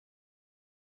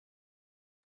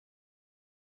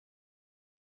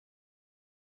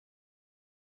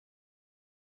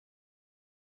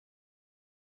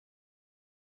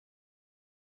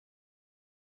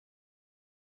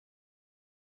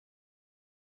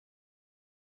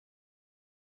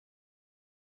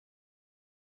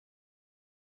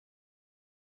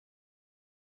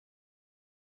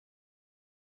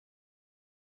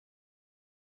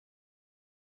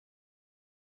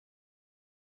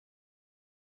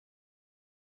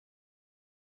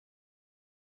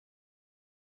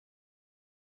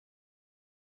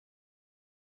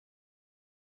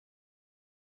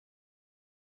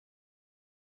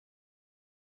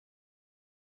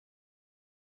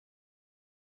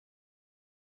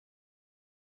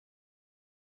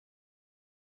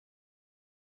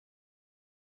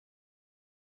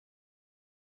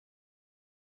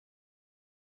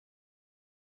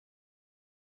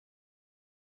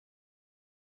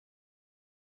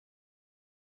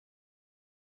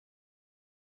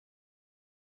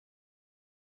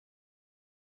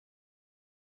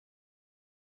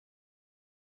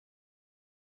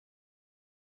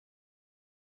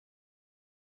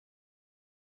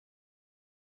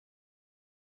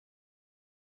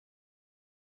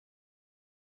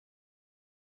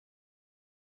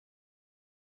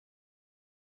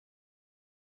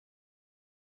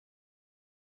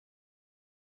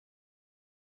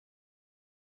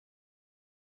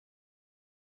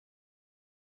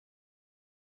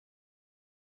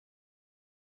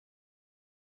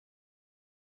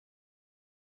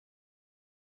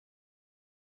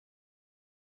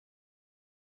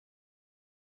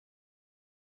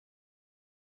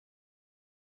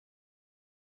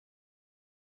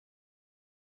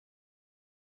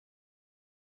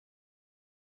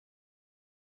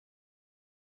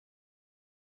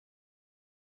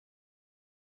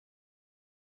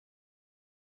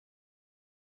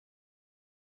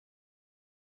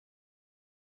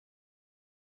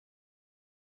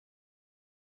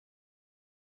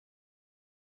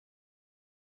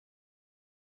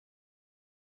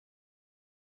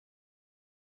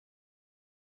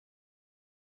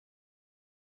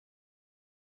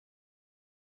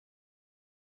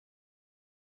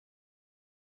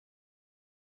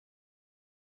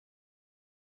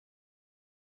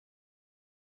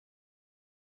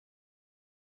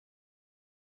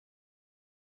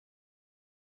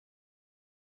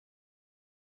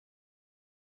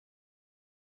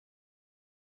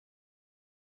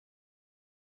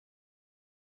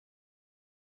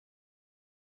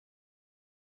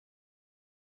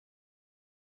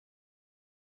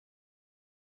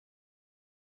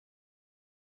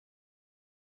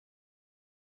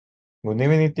Good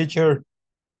evening, teacher.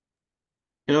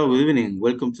 Hello, good evening.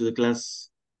 Welcome to the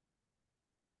class.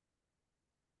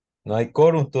 No hay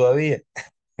quórum todavía.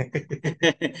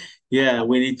 Yeah,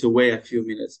 we need to wait a few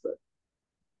minutes, but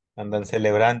Andan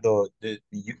celebrando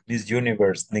this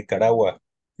universe, Nicaragua.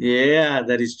 yeah,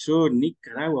 that is true.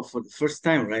 Nicaragua for the first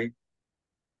time, right?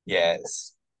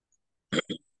 Yes,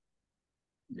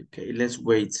 Okay, let's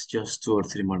wait just 2 or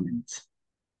 3 more minutes.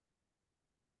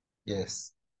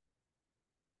 yes.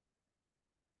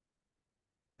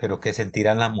 Pero qué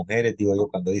sentirán las mujeres, digo yo,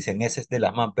 cuando dicen esa es de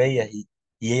las más bellas y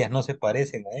ellas no se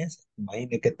parecen a esa.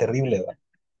 Imagine qué terrible va.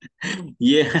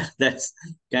 Yeah, that's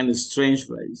kind of strange,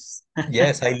 right?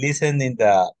 Yes, I listen in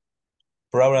the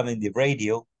program in the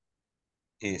radio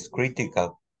is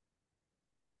critical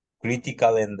in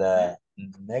the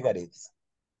negatives.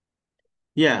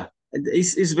 Yeah,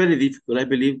 it's very difficult. I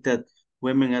believe that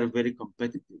women are very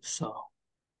competitive. So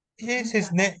Yes,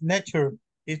 it's nature.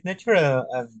 It's nature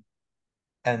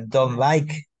and don't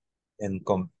like and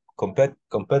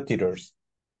competitors.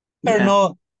 Pero yeah,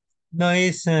 no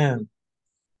es,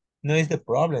 no es the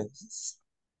problem. It's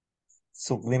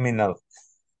subliminal.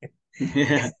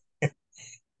 yeah,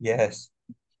 Yes.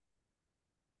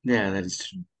 yeah, that is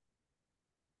true.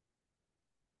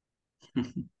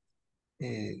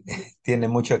 Eh, tiene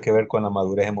mucho que ver con la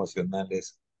madurez emocional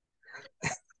eso.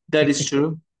 That is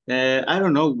true. I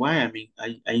don't know why. I mean,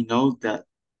 I know that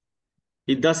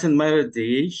it doesn't matter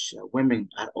the age. Women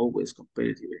are always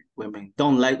competitive. Women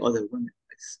don't like other women.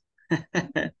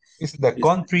 It's the It's,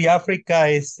 country Africa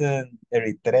is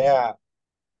Eritrea.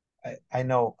 I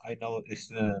know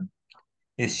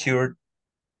it's sure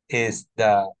is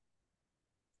the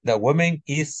woman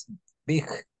is big.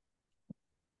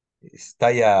 It's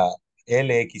talla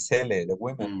LXL, the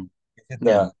women. mm, It's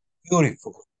yeah, the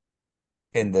beautiful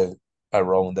in the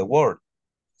around the world.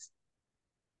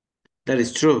 that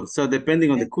is true. So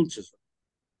depending on the Yeah, cultures,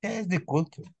 es the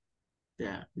culture.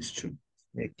 yeah, it's true.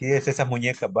 Y aquí es esas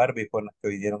muñecas Barbie con las que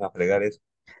vinieron a fregar eso.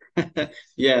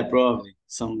 Yeah, probably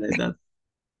something like that.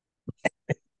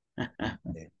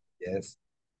 Yes.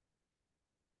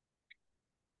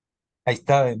 Ahí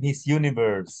está, Miss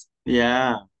Universe.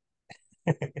 Yeah.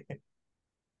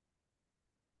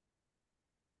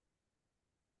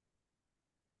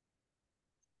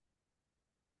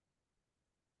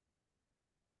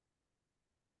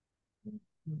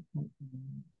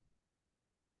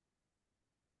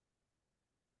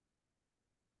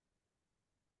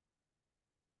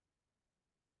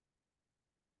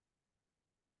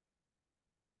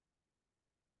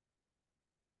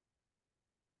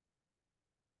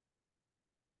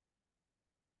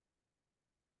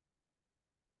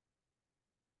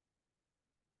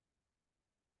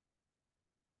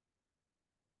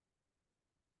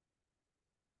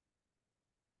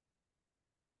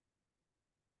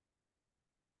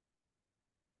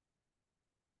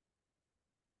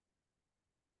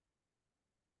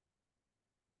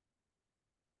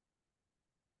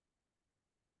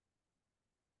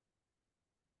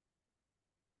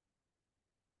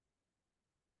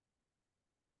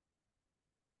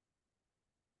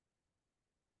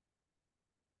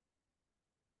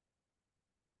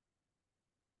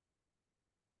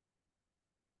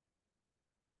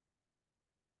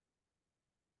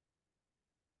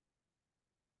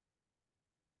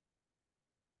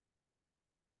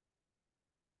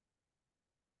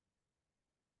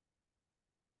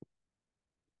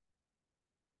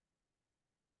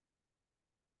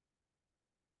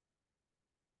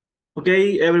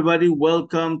 Okay, everybody,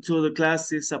 welcome to the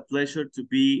class. It's a pleasure to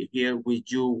be here with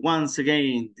you once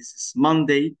again. This is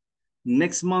Monday.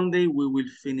 Next Monday, we will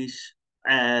finish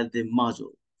the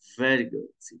module. Very good.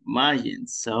 Imagine.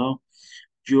 So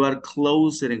you are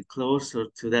closer and closer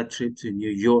to that trip to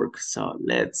New York. So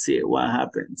let's see what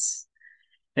happens.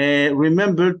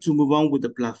 Remember to move on with the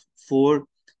plan for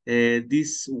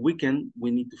this weekend.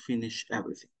 We need to finish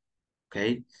everything.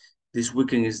 Okay, this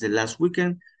weekend is the last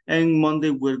weekend, and Monday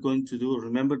we're going to do.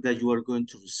 Remember that you are going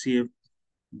to receive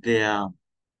the uh,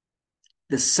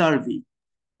 the survey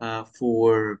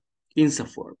for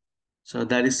INSAFORM. So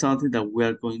that is something that we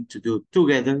are going to do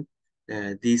together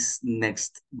this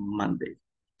next Monday.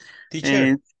 Teacher,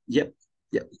 And yep,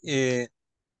 yep, eh,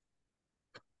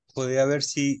 podría ver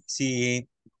si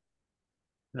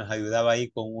nos ayudaba ahí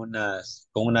con unas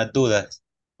dudas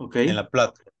en okay, la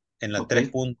plata. En la okay.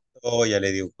 3. Ya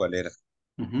le digo cuál era.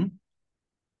 Mhm.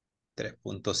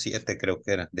 3.7 creo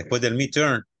que era. Después del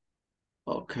midterm.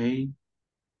 Okay.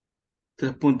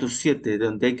 3.7,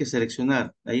 donde hay que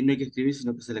seleccionar. Ahí no hay que escribir,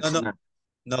 sino que No, no, seleccionar.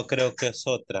 no creo que es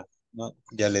otra. No,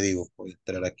 ya le digo, voy a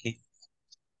entrar aquí.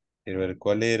 Quiero ver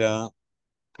cuál era.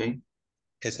 Okay.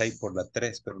 Es ahí por la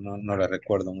 3 pero no la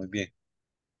recuerdo muy bien.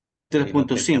 Tres Ahí la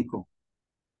punto tenemos. cinco.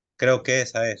 Creo que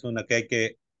esa es una que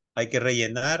hay que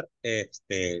rellenar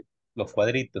los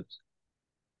cuadritos.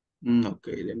 Ok,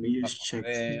 let me just Vamos a check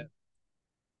here. ver.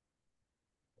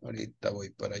 Ahorita voy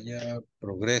para allá.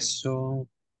 Progreso.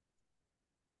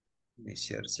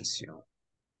 Iniciar sesión.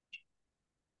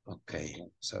 Ok,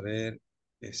 vamos a ver.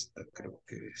 Esta creo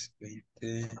que es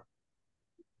 20.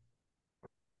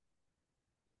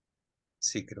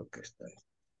 Sí, creo que esta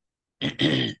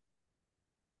es.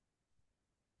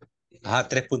 Ah,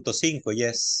 3.5,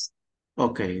 yes.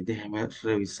 Ok, déjame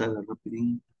revisarla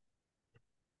rapidín.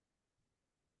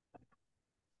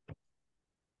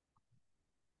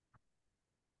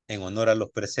 En honor a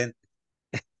los presentes.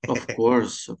 Of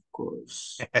course, of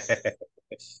course.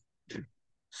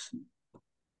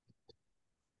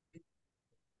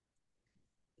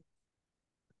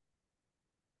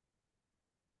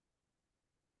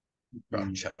 Mm,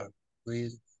 Brush up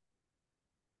with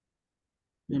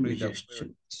let me read just check.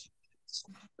 awareness.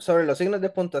 Sobre los signos de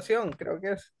puntuación, creo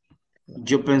que es.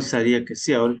 Yo pensaría que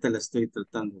sí, ahorita la estoy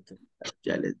tratando de terminar,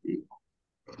 ya les digo.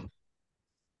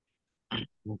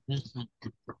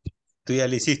 Tú ya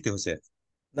lo hiciste, José.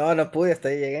 No, no pude, hasta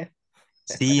ahí llegué.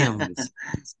 Sí, hombre. Sí.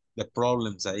 The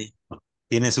problems ahí.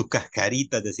 Tiene sus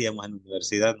cascaritas, decíamos en la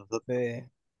universidad nosotros.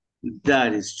 Sí.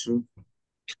 That is true.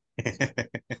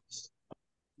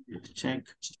 Check.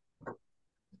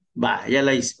 Va, ya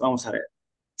la hice. Vamos a ver.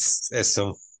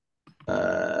 Eso.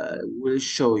 We'll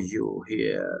show you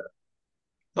here.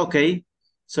 Okay,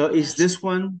 so is this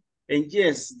one? And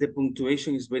yes, the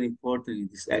punctuation is very important in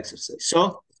this exercise.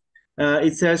 So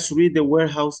it says read the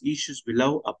warehouse issues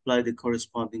below, apply the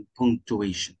corresponding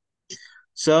punctuation.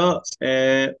 So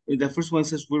the first one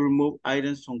says we remove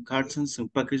items from cartons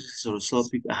and packages or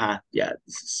sloppy. Yeah,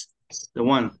 this is the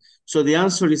one. So the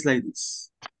answer is like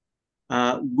this.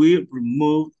 We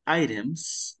remove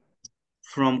items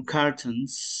from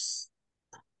cartons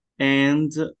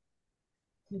and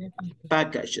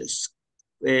packages.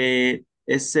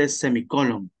 Ese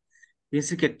semicolon.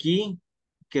 Fíjense que aquí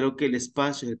creo que el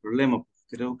espacio es el problema.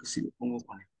 Creo que si lo pongo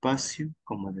con espacio,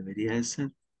 como debería de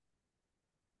ser,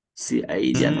 sí,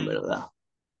 ahí ya no me Mm. lo da.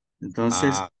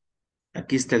 Entonces, Ah,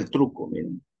 aquí está el truco,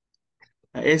 miren.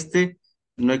 A este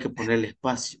no hay que ponerle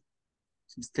espacio.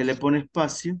 Si usted le pone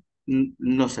espacio,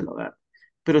 no se lo agarra.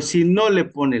 Pero si no le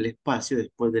pone el espacio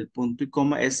después del punto y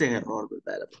coma, ese es error,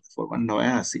 ¿verdad? De la plataforma no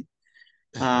es así.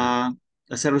 ajá. Ah,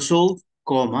 as a result,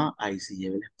 coma, ahí se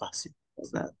lleva el espacio,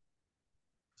 ¿verdad?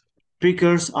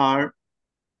 Pickers are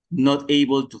not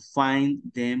able to find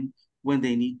them when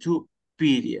they need to,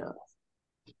 period.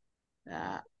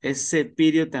 Ese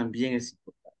period también es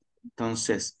importante.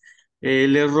 Entonces,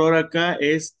 el error acá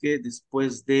es que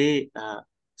después de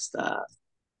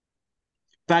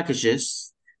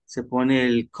packages se pone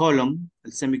el column,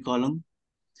 el semicolon,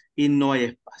 y no hay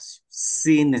espacio,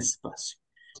 sin espacio.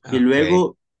 Y Ok.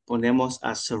 luego ponemos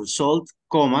as a result,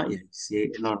 coma, y ahí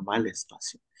sí, normal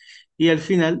espacio. Y al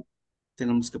final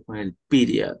tenemos que poner el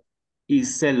period y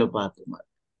se lo va a tomar.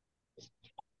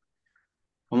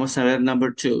 Vamos a ver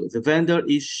number 2. The vendor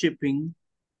is shipping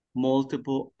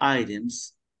multiple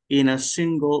items in a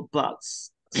single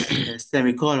box.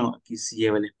 Semicolon, aquí se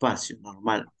lleva el espacio,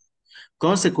 normal.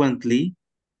 Consequently,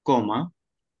 coma,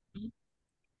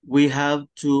 we have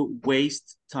to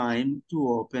waste time to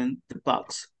open the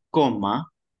box, coma,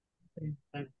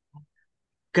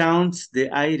 count the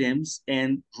items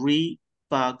and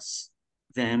repacks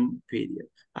them, period.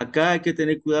 Acá hay que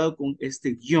tener cuidado con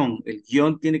este guión. El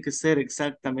guión tiene que ser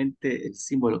exactamente el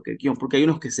símbolo que el guión, porque hay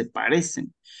unos que se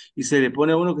parecen y se le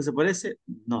pone a uno que se parece,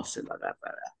 no se lo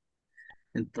agarrará.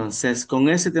 Entonces, con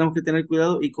ese tenemos que tener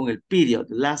cuidado y con el period.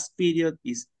 The last period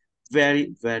is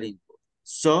very, very important.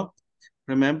 So,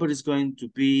 remember it's going to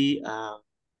be a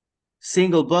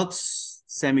single box,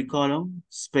 semicolon,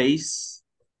 space,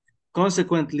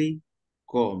 consequently,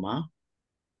 comma,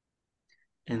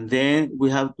 and then we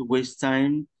have to waste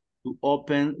time to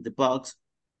open the box,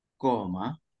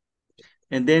 comma,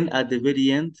 and then at the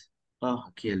very end, oh,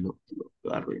 aquí lo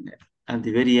arruiné. At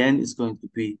the very end is going to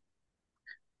be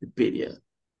the period.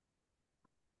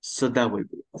 So that will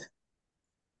be it.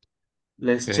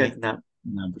 Let's Ok. check now.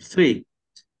 Number 3.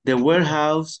 The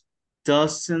warehouse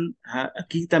doesn't have,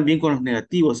 aquí también con los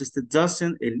negativos, este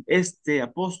doesn't, este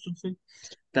apóstrofe,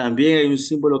 también hay un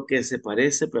símbolo que se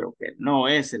parece, pero que no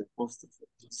es el apóstrofe.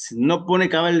 Si no pone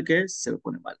cabal el que es, se lo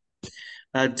pone mal.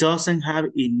 Doesn't have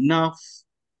enough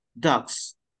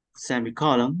ducks,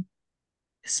 semicolon,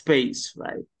 space,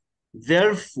 right?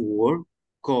 Therefore,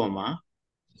 comma,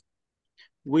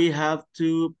 we have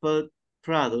to put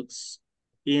products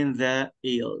in the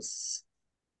aisles.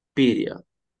 period.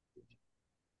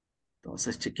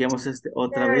 Entonces, chequeemos este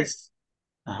otra Teacher, vez.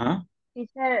 Ajá.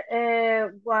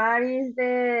 teacher, what is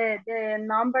the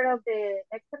number of the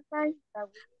exercise that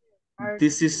we are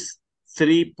This is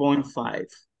 3.5.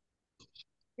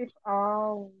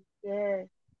 oh yes.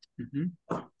 Ujú.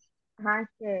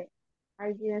 Que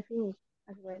I didn't finish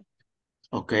as well.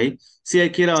 Ok. Sí,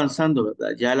 hay que ir avanzando,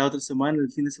 ¿verdad? Ya la otra semana,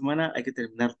 el fin de semana, hay que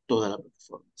terminar toda la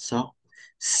plataforma. So,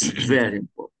 it's very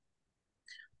important.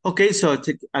 Okay, so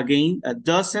again, a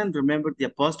dozen, remember the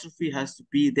apostrophe has to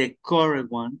be the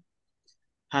correct one.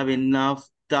 Have enough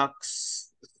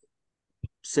ducks,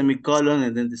 semicolon,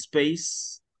 and then the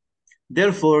space.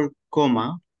 Therefore,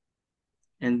 comma,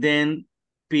 and then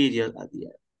period at the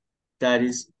end. That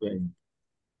is very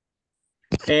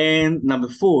important. And number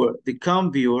 4, the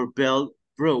conveyor belt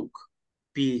broke,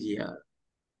 period.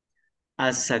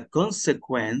 As a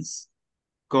consequence,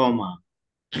 comma,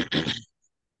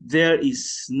 there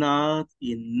is not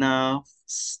enough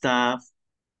staff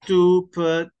to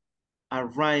put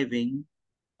arriving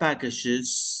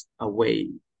packages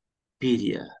away,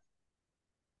 period.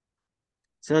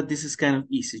 So this is kind of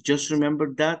easy. Just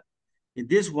remember that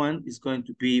this one is going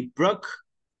to be broke,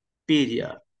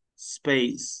 period,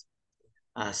 space,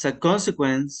 as a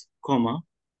consequence, comma,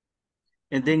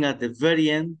 and then at the very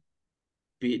end,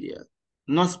 period.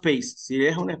 No space. Si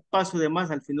deja un espacio de más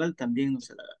al final, también no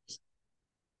se la da.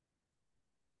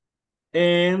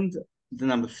 And the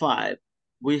number 5,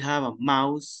 we have a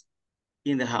mouse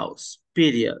in the house,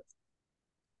 period.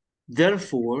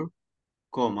 Therefore,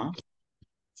 comma,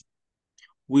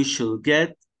 we should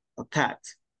get a cat,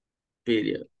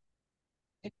 period.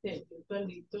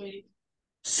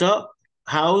 So,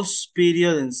 house,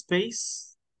 period, and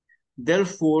space.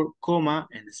 Therefore, comma,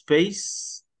 and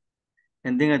space.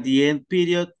 And then at the end,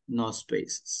 period, no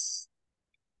spaces.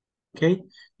 Okay?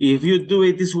 If you do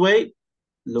it this way,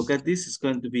 look at this, it's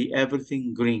going to be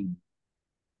everything green.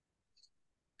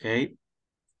 Okay?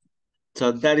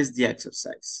 So that is the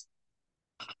exercise.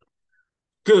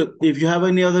 Good. If you have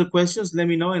any other questions, let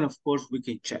me know, and of course we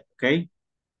can check, okay?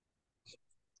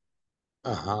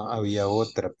 Ajá, había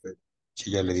otra, pero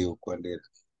sí, ya le digo cuál era.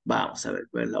 Vamos a ver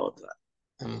cuál es la otra.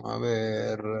 Vamos a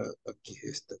ver, aquí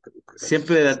está, creo que era.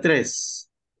 Siempre da 3.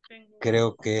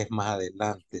 Creo que es más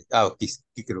adelante. Ah, aquí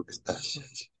creo que está.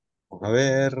 Vamos a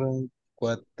ver,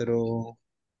 4.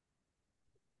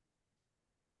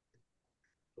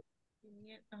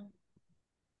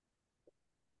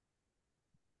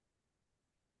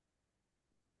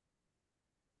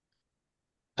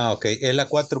 Ah, ok, es la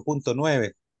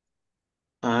 4.9.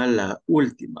 A la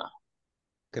última.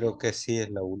 Creo que sí es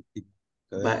la última.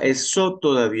 A Va, ver, eso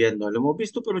todavía no lo hemos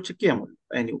visto, pero chequeémoslo.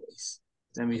 Anyways,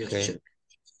 let me just ok. check.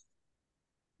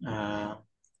 Ah,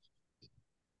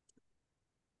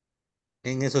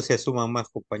 En eso se suman más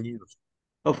compañeros.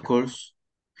 of course.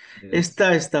 Eh,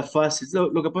 Esta está fácil.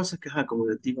 Lo que pasa es que, ajá, como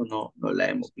les digo, no la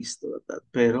hemos visto, ¿verdad?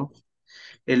 Pero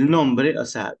el nombre, o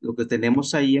sea, lo que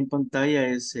tenemos ahí en pantalla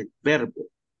es el verbo.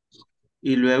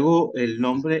 Y luego el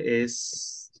nombre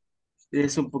es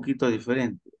un poquito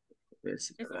diferente. A ver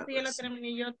si lo Esa sí agarro ya la así.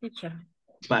 terminé yo, teacher.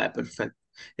 Vale, perfecto.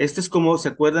 Este es como, ¿se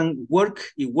acuerdan? Work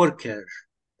y worker.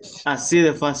 Así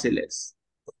de fácil es.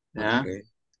 ¿Ya? ok.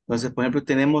 Entonces, por ejemplo,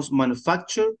 tenemos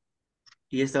manufacture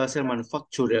y esta va a ser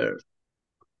manufacturer.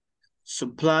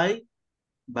 Supply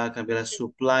va a cambiar a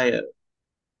supplier.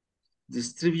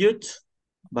 Distribute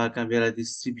va a cambiar a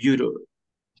distributor.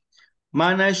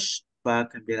 Manage va a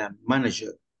cambiar a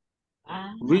manager.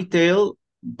 Ah, Retail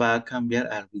va a cambiar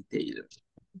a retailer.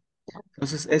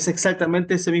 Entonces, es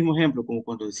exactamente ese mismo ejemplo, como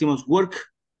cuando decimos work,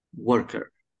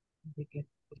 worker.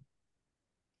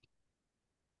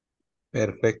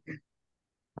 Perfecto.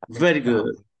 Very Ah,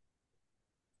 good.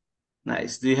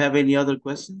 Nice. Do you have any other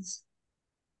questions?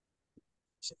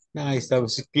 nice, that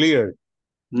was clear.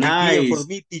 And clear for Nice.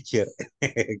 me, teacher.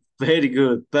 Very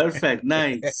good. Perfect.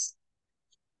 Nice.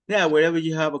 Yeah, wherever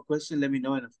you have a question, let me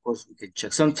know, and of course we can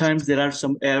check. Sometimes there are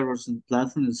some errors in the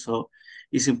platform, and so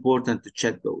it's important to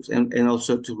check those and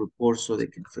also to report so they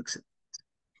can fix it.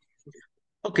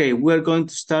 Okay, we're going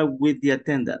to start with the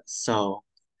attendance. So,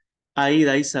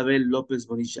 Aida Isabel Lopez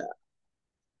Bonilla.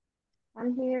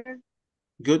 I'm here.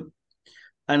 Good.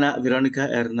 Ana Verónica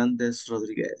Hernández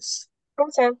Rodríguez.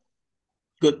 Present.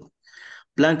 Good.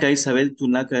 Blanca Isabel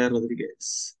Tunaca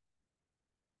Rodríguez.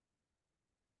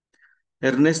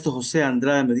 Ernesto José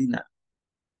Andrade Medina.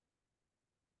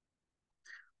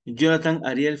 Jonathan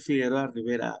Ariel Figueroa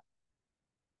Rivera.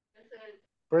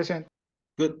 Present.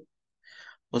 Good.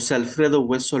 José Alfredo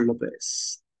Hueso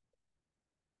López.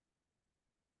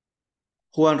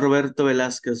 Juan Roberto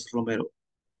Velázquez Romero.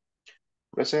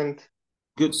 Present.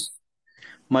 Good.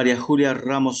 María Julia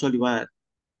Ramos Olivar.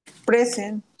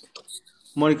 Present.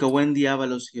 Mónica Wendy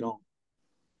Ábalos Girón.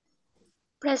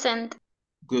 Present.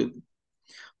 Good.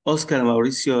 Oscar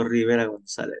Mauricio Rivera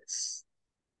González.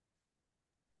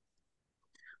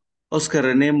 Oscar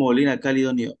René Molina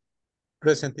Calidonio.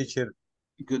 Present, teacher.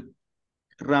 Good.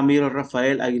 Ramiro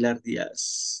Rafael Aguilar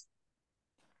Díaz.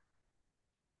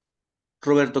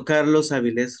 Roberto Carlos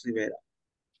Avilés Rivera.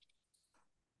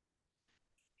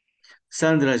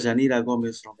 Sandra Yanira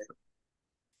Gómez Romero.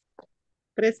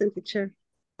 Present, teacher.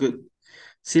 Good.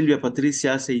 Silvia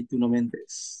Patricia Aceituno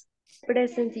Méndez.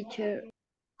 Present, teacher.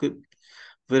 Good.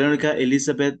 Verónica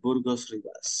Elizabeth Burgos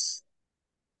Rivas.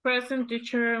 Present,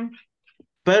 teacher.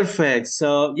 Perfect.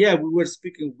 So yeah, we were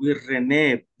speaking with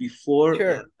Rene before.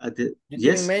 Sure. You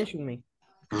Yes. didn't mention me.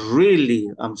 Really,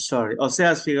 I'm sorry.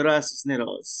 Oseas Figueroa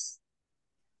Cisneros.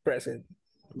 Present.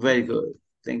 Very good.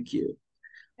 Thank you.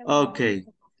 Okay.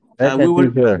 Present, we were.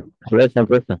 teacher.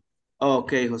 Present.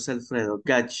 Okay, Jose Alfredo.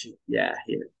 Got you. Yeah,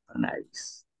 here.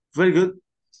 Nice. Very good.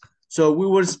 So we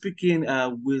were speaking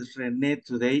with Rene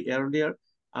today earlier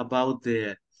about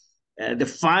the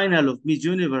final of Miss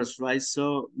Universe, right?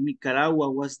 So Nicaragua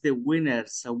was the winner.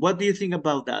 So what do you think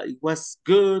about that? It was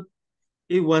good.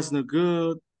 It was not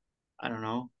good. I don't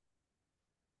know.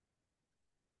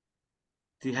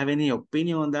 Do you have any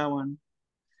opinion on that one?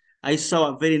 I saw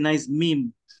a very nice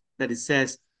meme that it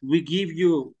says, we give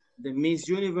you the Miss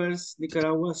Universe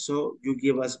Nicaragua, so you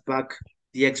give us back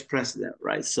the ex-president,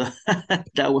 right? So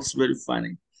that was very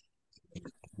funny.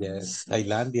 Yes.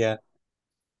 Tailandia.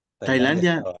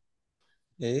 Thailandia.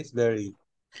 It's very.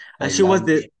 And she was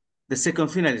Tailandia. the second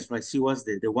finalist, right? She was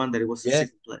the one that was in Yes.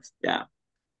 second place. Yeah.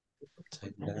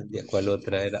 Tailandia. ¿Cuál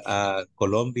otra era? Ah,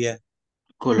 Colombia.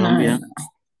 Colombia.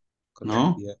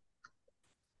 Colombia.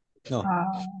 No.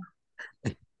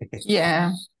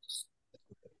 Yeah.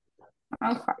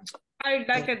 Okay. I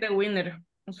like the winner.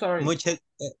 I'm sorry. Muchos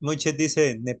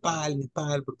dicen Nepal,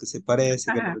 porque se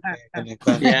parece. Que no sé qué, que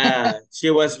Nepal. Yeah, she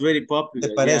was very Se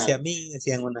popular. parece Yeah. a mí,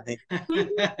 decían una gente.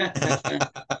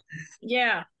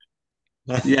 Yeah.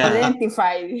 Yeah.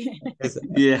 Identified.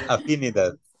 Yeah.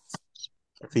 Afinidad.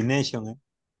 Affination, eh?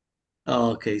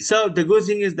 Okay, so the good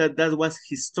thing is that that was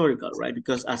historical, right?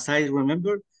 Because as I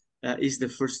remember, it's the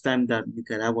first time that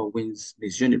Nicaragua wins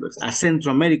Miss Universe. A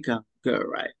Central American girl,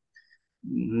 right?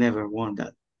 Never won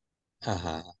that.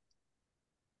 Ajá.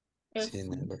 Yes. Sí,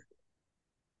 never.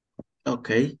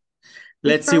 Okay,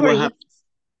 let's see what happens.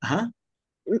 Huh?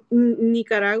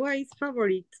 Nicaragua es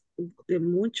favorita de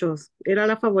muchos. Era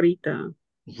la favorita.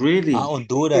 Really?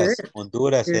 Honduras. Yes.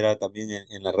 Honduras Yes. era también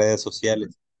en las redes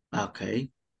sociales.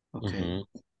 Okay. Ujú.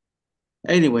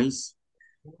 Anyways,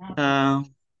 we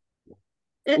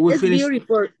It's finished.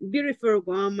 beautiful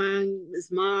woman,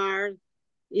 smart.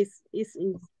 It's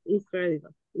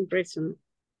incredible, impressionant.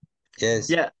 Yes.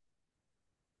 Yeah.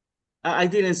 I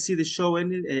didn't see the show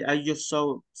I just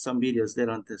saw some videos there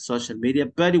on the social media,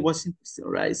 but it was interesting,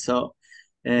 right? So,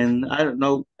 and I don't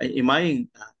know, I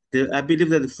believe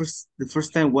that the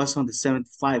first time was on the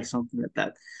 75, something like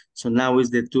that. So now is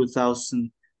the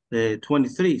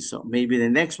 2023. So maybe the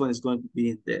next one is going to be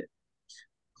in the,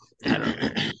 I don't know,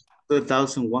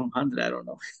 2100. I don't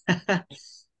know.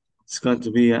 It's going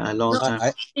to be a long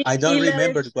time. I don't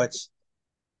remember what.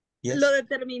 Yes. Lo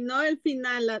determinó el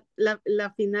final, la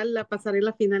final, la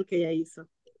pasarela final que ella hizo.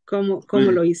 Cómo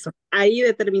lo hizo. Ahí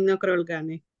determinó, creo, el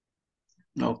gane.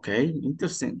 Okay,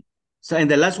 interesting. So, and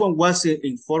the last one was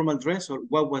in formal dress, or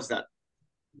what was that?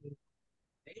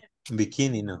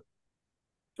 Bikini, no.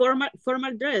 Formal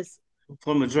dress.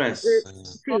 Formal dress.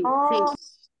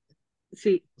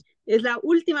 Sí. Es la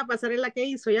última pasarela que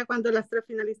hizo, ya cuando las tres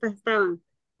finalistas estaban.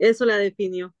 Eso la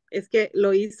definió. Es que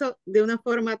lo hizo de una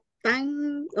forma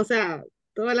tan, o sea,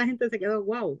 toda la gente se quedó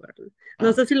wow, ¿verdad?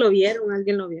 No sé si lo vieron,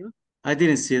 ¿alguien lo vio? I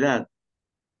didn't see that.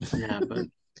 Yeah, but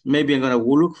maybe I'm gonna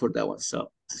look for that one.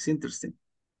 So it's interesting.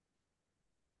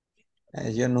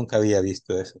 Yo nunca había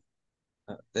visto eso.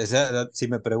 O sea, si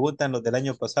me preguntan los del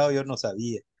año pasado, yo no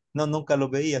sabía. No, nunca los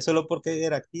veía, solo porque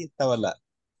era aquí, estaba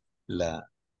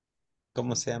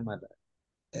 ¿cómo se llama?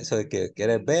 Eso de que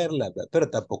querer verla, pero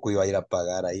tampoco iba a ir a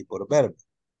pagar ahí por verla.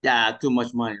 Yeah, too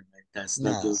much money, right? That's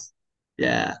not good.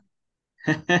 Yeah.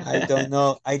 I don't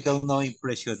know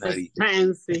impressionary.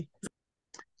 Fancy.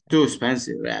 Too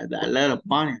expensive, right? A lot of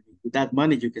money. With that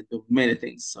money, you can do many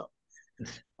things. So,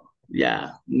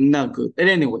 yeah, not good. But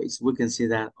anyways, we can see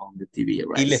that on the TV,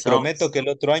 right? Y les prometo que el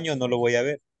otro año no lo voy a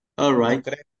ver. All right. No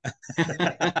creo.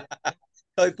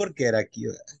 Hoy porque era aquí.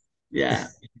 Yeah.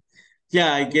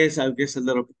 Yeah, I guess a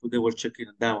lot of people, they were checking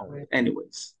on that one.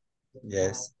 Anyways.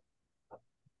 Yes.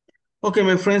 Okay,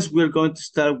 my friends, we're going to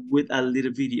start with a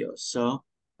little video. So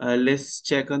Let's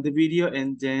check on the video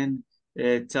and then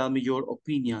tell me your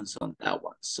opinions on that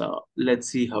one. So let's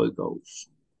see how it goes.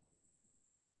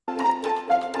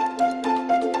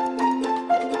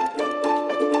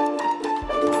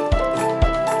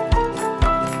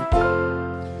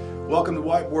 Welcome to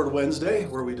Whiteboard Wednesday,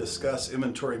 where we discuss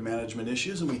inventory management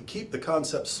issues and we keep the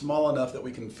concept small enough that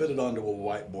we can fit it onto a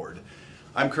whiteboard.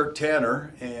 I'm Kirk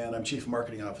Tanner and I'm Chief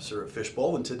Marketing Officer at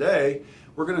Fishbowl, and today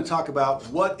we're going to talk about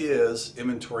what is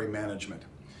inventory management.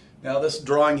 Now this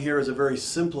drawing here is a very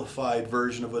simplified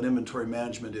version of what inventory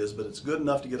management is, but it's good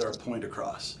enough to get our point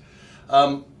across.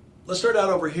 Let's start out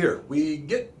over here. We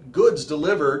get goods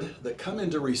delivered that come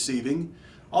into receiving.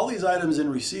 All these items in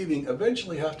receiving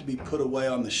eventually have to be put away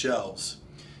on the shelves.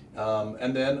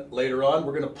 And then later on,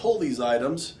 we're going to pull these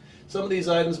items. Some of these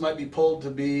items might be pulled to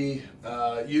be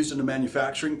used in the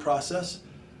manufacturing process,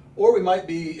 or we might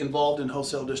be involved in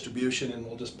wholesale distribution and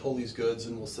we'll just pull these goods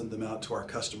and we'll send them out to our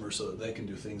customers so that they can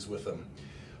do things with them.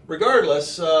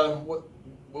 Regardless,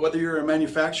 whether you're a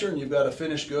manufacturer and you've got a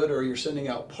finished good or you're sending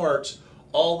out parts,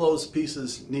 all those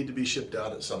pieces need to be shipped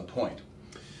out at some point.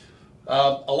 A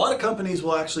lot of companies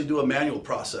will actually do a manual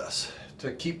process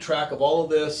to keep track of all of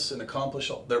this and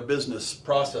accomplish their business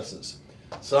processes.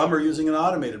 Some are using an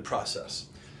automated process.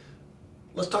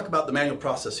 Let's talk about the manual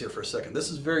process here for a second. This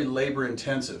is very labor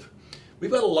intensive.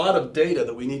 We've got a lot of data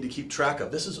that we need to keep track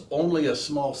of. This is only a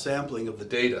small sampling of the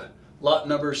data. Lot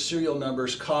numbers, serial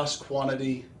numbers, cost,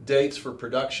 quantity, dates for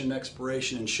production,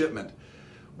 expiration, and shipment.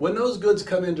 When those goods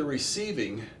come into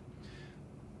receiving,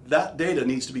 that data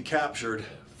needs to be captured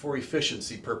for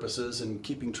efficiency purposes and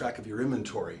keeping track of your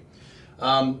inventory.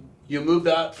 You move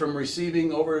that from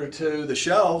receiving over to the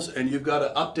shelves and you've got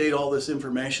to update all this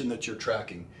information that you're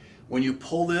tracking. When you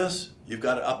pull this, you've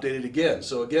got to update it again.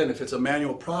 So again, if it's a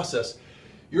manual process,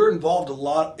 you're involved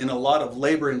in a lot of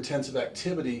labor intensive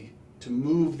activity to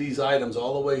move these items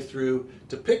all the way through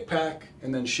to pick, pack,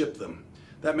 and then ship them.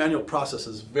 That manual process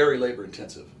is very labor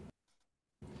intensive.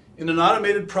 In an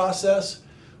automated process,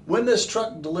 when this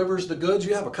truck delivers the goods,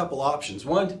 you have a couple options.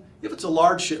 One, if it's a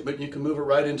large shipment, you can move it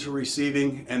right into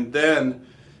receiving and then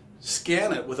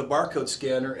scan it with a barcode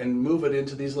scanner and move it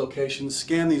into these locations,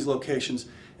 scan these locations,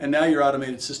 and now your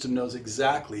automated system knows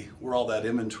exactly where all that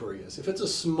inventory is. If it's a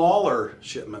smaller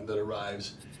shipment that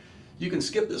arrives, you can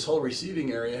skip this whole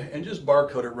receiving area and just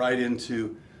barcode it right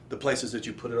into the places that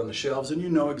you put it on the shelves, and you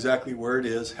know exactly where it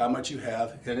is, how much you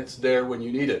have, and it's there when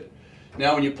you need it.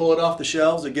 Now when you pull it off the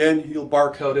shelves, again, you'll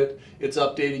barcode it. It's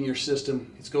updating your system.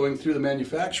 It's going through the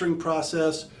manufacturing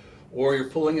process, or you're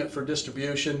pulling it for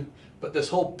distribution. But this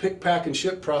whole pick, pack, and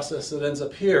ship process that ends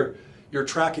up here, you're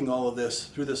tracking all of this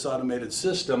through this automated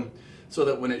system so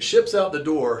that when it ships out the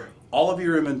door, all of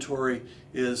your inventory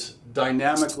is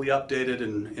dynamically updated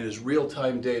and is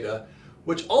real-time data,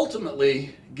 which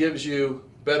ultimately gives you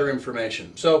better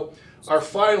information. So our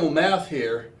final math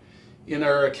here in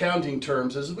our accounting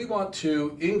terms is we want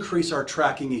to increase our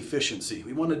tracking efficiency.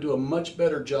 We want to do a much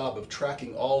better job of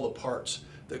tracking all the parts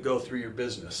that go through your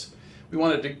business. We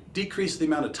want to decrease the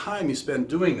amount of time you spend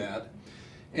doing that.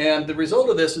 And the result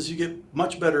of this is you get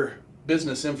much better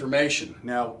business information.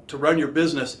 Now, to run your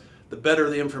business, the better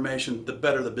the information, the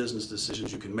better the business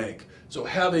decisions you can make. So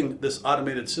having this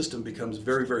automated system becomes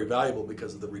very, very valuable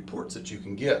because of the reports that you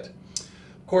can get.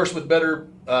 Of course, with better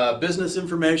business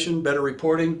information, better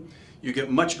reporting, you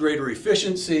get much greater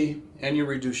efficiency and you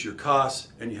reduce your costs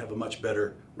and you have a much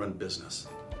better run business.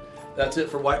 That's it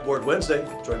for Whiteboard Wednesday.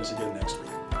 Join us again next week.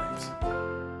 Thanks.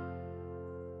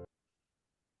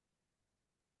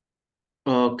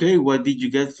 Okay, what did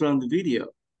you get from the video?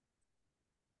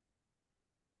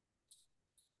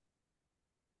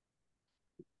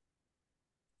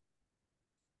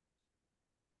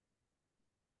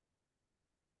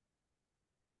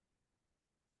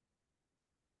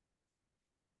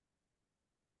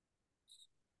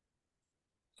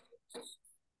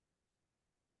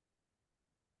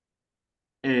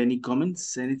 Any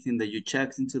comments? Anything that you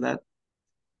checked into that?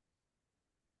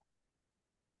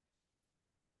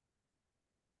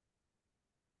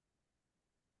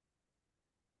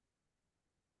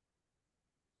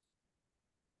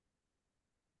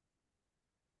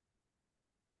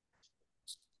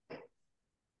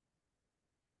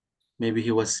 Maybe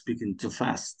he was speaking too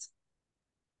fast.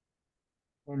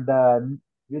 In the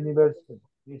university,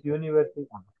 this university.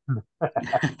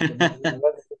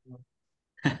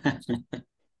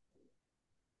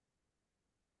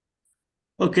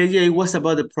 Okay, yeah, it was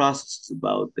about the process,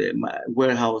 about the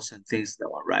warehouse and things that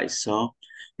were right. So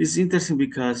it's interesting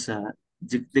because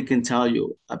they can tell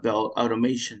you about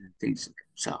automation and things.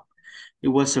 So it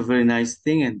was a very nice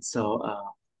thing. And so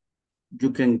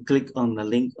you can click on the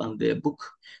link on the book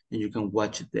and you can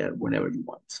watch it there whenever you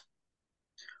want.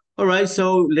 All right,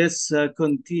 so let's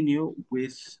continue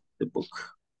with the book.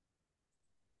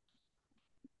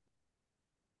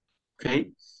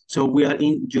 Okay, so we are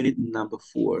in unit number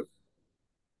 4.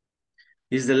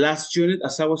 This is the last unit.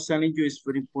 As I was telling you, it's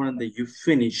very important that you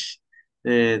finish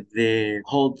the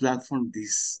whole platform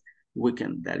this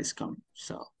weekend that is coming.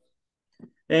 So,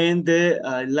 and the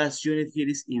last unit here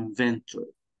is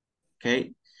inventory.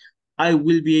 Okay, I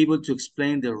will be able to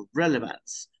explain the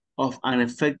relevance of an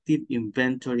effective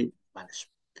inventory management.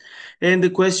 And the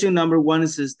question number 1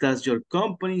 is, does your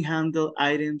company handle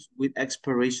items with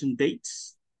expiration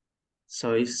dates?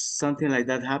 So is something like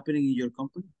that happening in your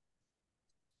company?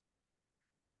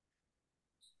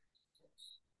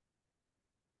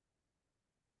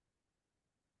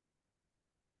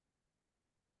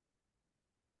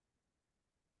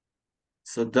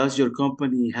 So does your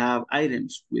company have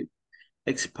items with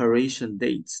expiration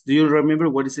dates? Do you remember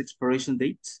what is expiration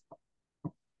dates?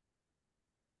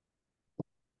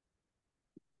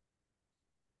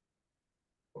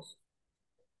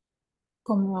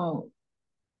 Como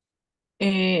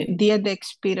día de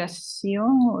expiración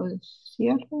o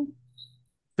cierre.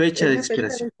 Fecha de Es la fecha de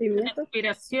expiración. vencimiento.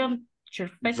 Expiración,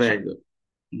 fecha. Very good.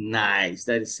 Nice,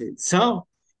 that is it. So,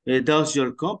 does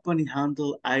your company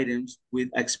handle items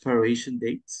with expiration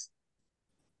dates?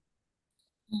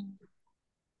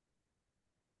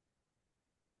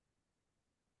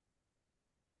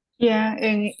 Yeah,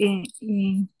 in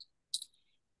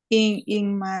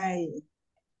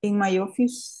my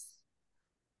office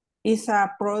is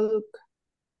a product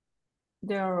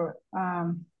there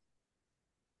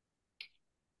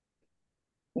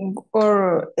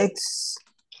or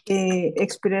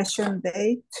expiration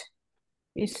date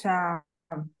is a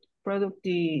product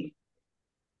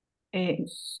a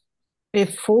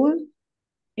food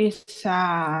is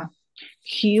a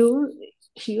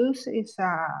hues is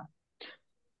a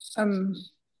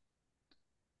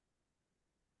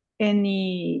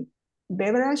any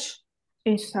beverage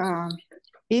is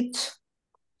it.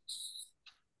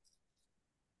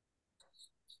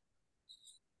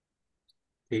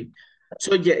 Okay.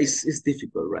 So yeah, it's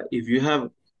difficult, right? If you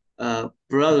have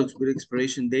products with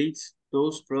expiration dates,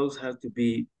 those products have to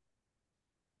be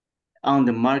on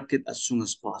the market as soon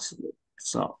as possible.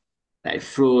 So like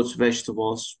fruits,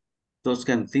 vegetables, those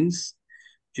kind of things,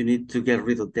 you need to get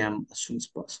rid of them as soon as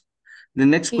possible. The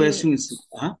next question is,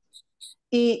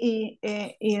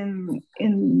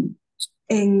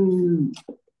 En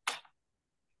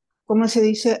 ¿cómo se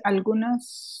dice?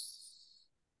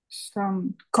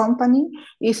 Some company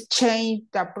is change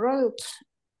the product.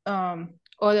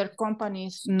 Other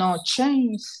companies no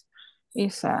change.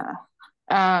 Is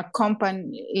a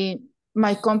company,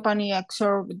 my company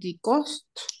absorb the cost.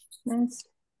 Yes.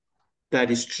 that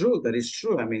is true. That is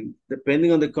true. I mean,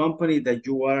 depending on the company that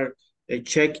you are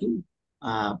checking,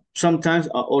 sometimes,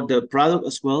 or the product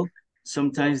as well,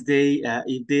 sometimes they,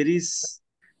 if there is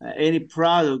any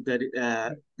product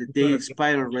that they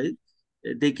expire already,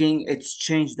 they can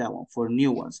exchange that one for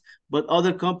new ones. But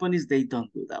other companies, they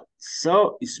don't do that.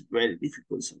 So it's very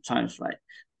difficult sometimes, right,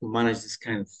 to manage these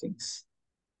kind of things.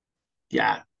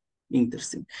 Yeah,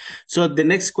 interesting. So the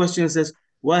next question says,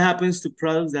 what happens to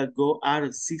products that go out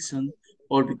of season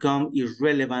or become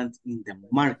irrelevant in the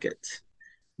market?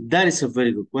 That is a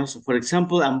very good question. For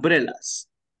example, umbrellas.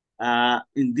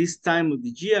 In this time of the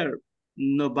year,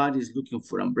 nobody's looking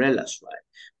for umbrellas, right?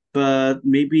 But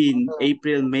maybe in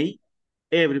April, May,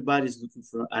 everybody's looking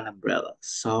for an umbrella.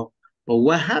 So, but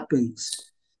what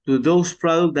happens to those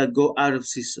products that go out of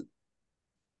season?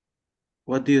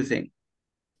 What do you think?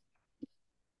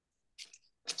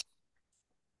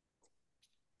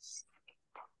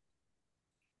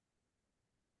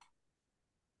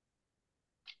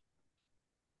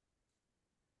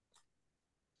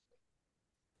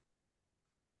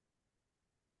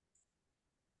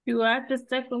 You ask the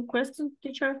second question,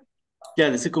 teacher?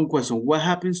 Yeah, the second question, what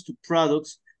happens to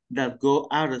products that go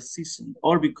out of season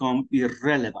or become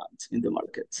irrelevant in the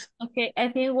market? Okay, I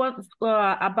think what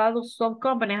about some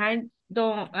company,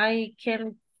 I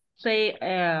can say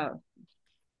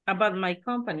about my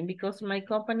company because my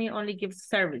company only gives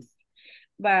service.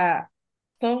 But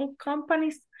some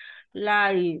companies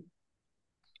like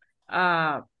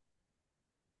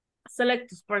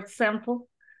Selectus, for example,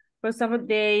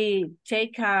 they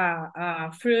take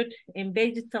a fruit and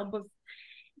vegetables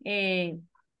and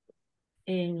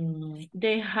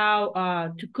they have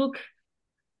to cook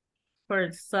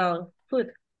for sell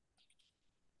food.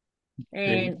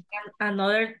 Okay. And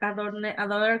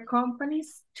other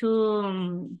companies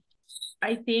to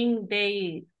I think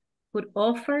they put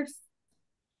offers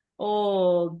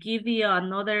or give you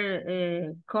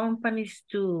another companies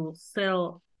to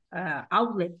sell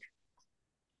outlet.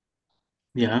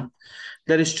 Yeah,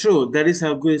 that is true. That is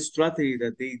a good strategy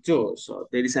that they do. So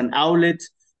there is an outlet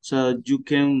so you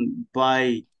can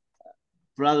buy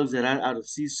products that are out of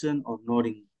season or not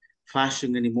in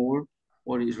fashion anymore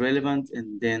or is relevant,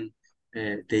 and then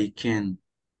they can,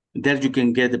 there you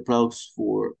can get the products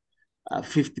for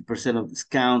 50% of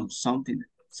discount or something.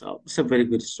 So it's a very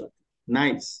good strategy.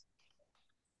 Nice.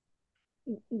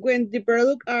 When the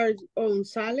products are on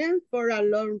silent for a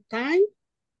long time,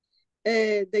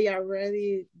 they are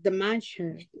already damaged.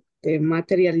 The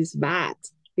material is bad.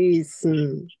 Is,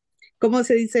 ¿cómo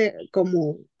se dice?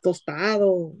 Como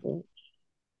tostado.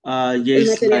 El Yes,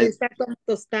 material like está como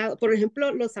tostado. Por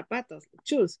ejemplo, los zapatos,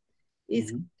 shoes.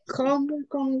 Is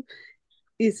common,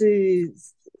 is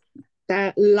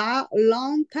that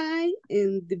long time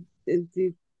in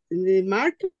the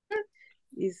market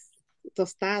is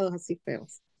tostados así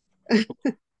feos.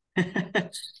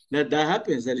 that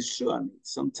happens. That is true. I mean,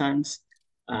 sometimes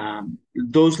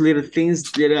those little things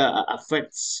that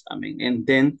affects. I mean, and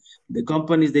then the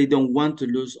companies, they don't want to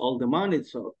lose all the money,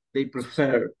 so they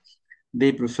prefer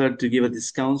to give a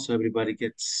discount so everybody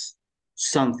gets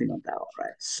something on that,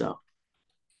 right? So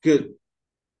good.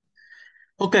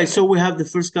 Okay, so we have the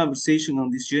first conversation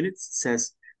on this unit. It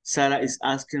says Sarah is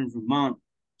asking Ramon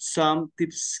some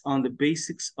tips on the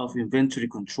basics of inventory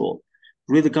control.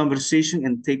 Read the conversation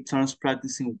and take turns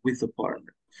practicing with a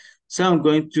partner. So I'm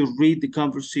going to read the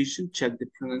conversation, check the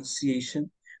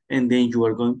pronunciation, and then you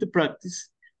are going to practice,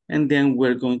 and then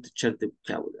we're going to check the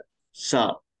vocabulary.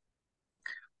 So,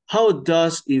 how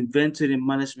does inventory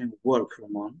management work,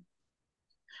 Ramon?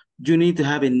 You need to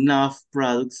have enough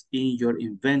products in your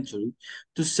inventory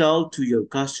to sell to your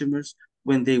customers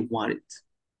when they want it.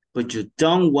 But you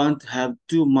don't want to have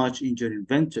too much in your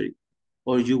inventory,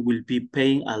 or you will be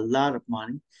paying a lot of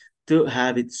money to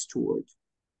have it stored.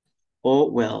 Oh,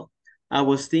 well, I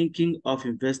was thinking of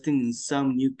investing in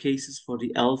some new cases for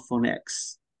the iPhone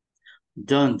X.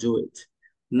 Don't do it.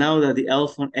 Now that the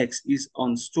iPhone X is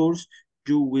on stores,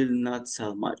 you will not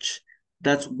sell much.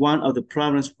 That's one of the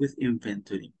problems with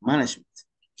inventory management.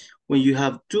 When you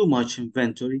have too much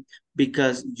inventory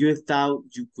because you thought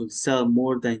you could sell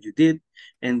more than you did,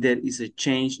 and there is a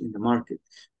change in the market,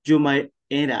 you might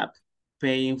end up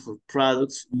paying for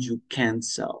products you can't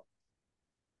sell.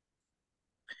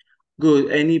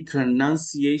 Good. Any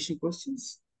pronunciation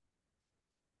questions?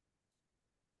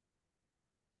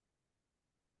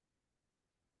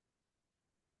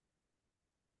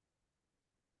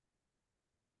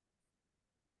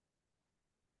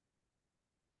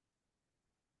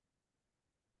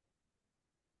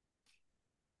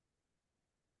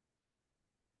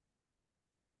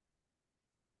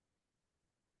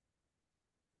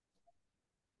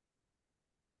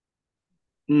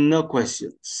 No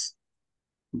questions.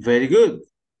 Very good.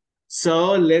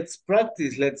 So let's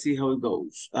practice. Let's see how it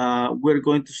goes. We're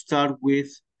going to start with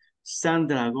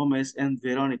Sandra Gomez and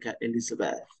Veronica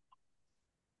Elizabeth.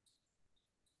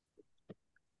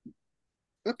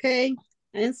 Okay,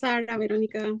 and Sarah,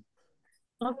 Veronica.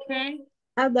 Okay.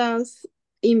 How does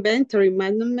inventory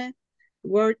management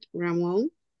work, Ramon?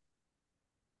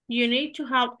 You need to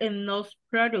have enough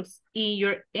products in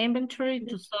your inventory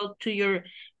to sell to your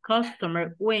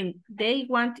customer when they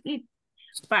want it.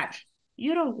 But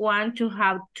you don't want to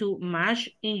have too much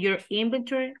in your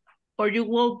inventory or you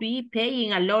will be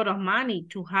paying a lot of money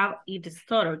to have it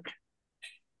stored.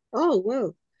 Oh,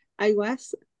 well, I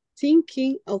was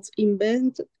thinking of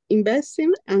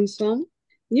investing in some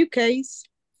new case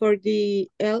for the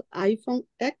iPhone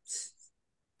X.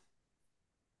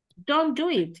 Don't do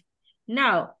it.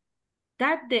 Now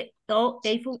that the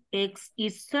iPhone X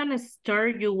is on a store,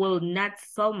 you will not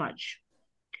sell much.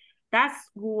 That's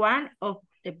one of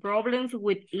the problems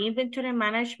with inventory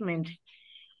management.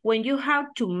 When you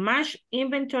have too much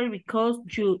inventory because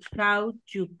you thought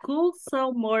you could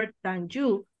sell more than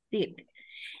you did.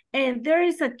 And there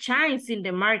is a chance in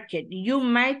the market, you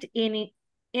might end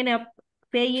up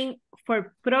paying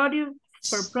for products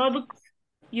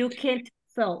you can't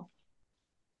sell.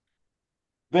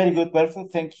 Very good,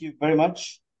 perfect. Thank you very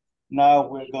much. Now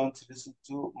we're going to listen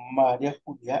to Maria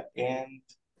Julia, and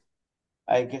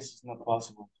I guess it's not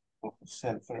possible for Jose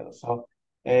Alfredo. So,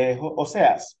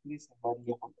 Oseas, please, Maria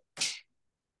Julia.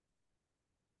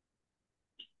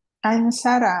 I'm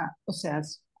Sarah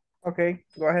Oseas. Okay,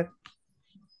 go ahead.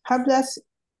 How does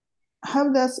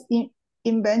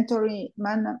inventory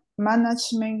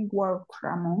management work,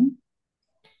 Ramon?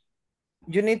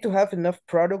 You need to have enough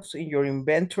products in your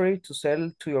inventory to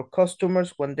sell to your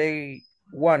customers when they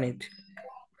want it.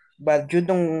 But you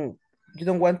don't You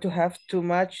don't want to have too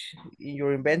much in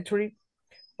your inventory,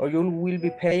 or you will be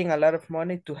paying a lot of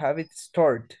money to have it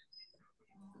stored.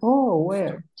 Oh,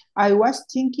 well, I was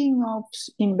thinking of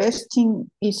investing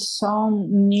in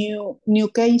some new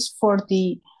case for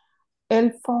the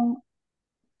iPhone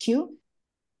Q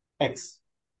X.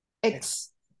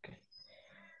 X.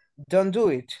 Don't do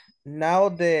it. Now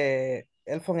the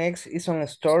iPhone X is on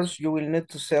stores, you will need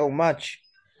to sell much.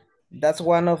 That's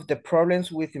one of the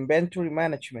problems with inventory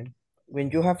management. When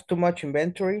you have too much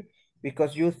inventory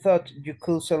because you thought you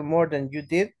could sell more than you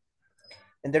did,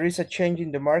 and there is a change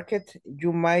in the market,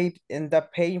 you might end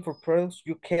up paying for products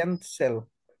you can't sell.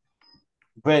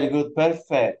 Very good,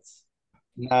 perfect.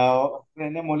 Now,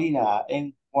 René Molina,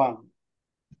 en Juan.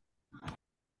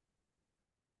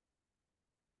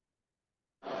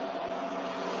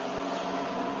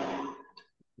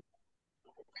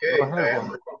 Okay, Go ahead, I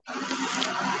Juan. am.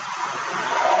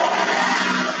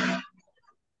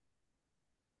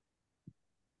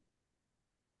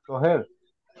 Go ahead.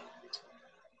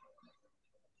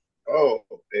 Oh,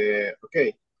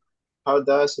 okay. How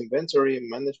does inventory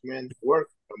management work,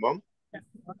 Ramon?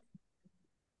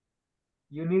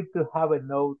 You need to have a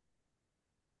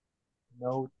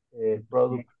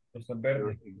product in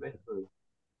your inventory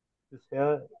to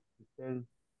sell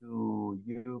to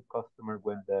you customer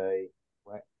when it,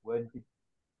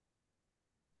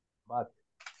 but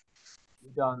you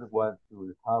don't want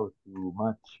to have too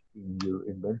much in your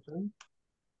inventory,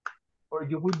 or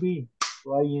you will be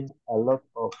buying a lot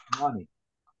of money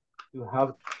to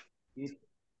have it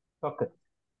stocked,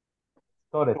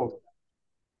 stored.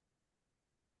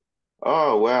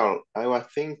 Oh, well, I was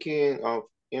thinking of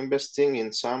investing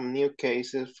in some new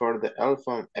cases for the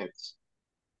iPhone X.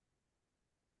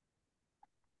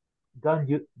 Don't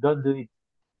do it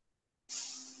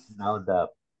now. The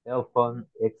iPhone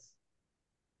X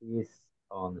is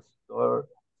on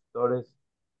storage.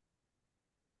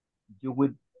 You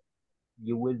will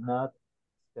you will not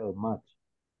sell much.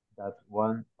 That's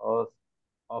one of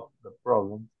the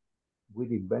problems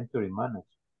with inventory management.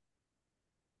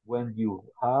 When you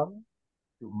have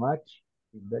too much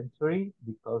inventory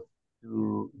because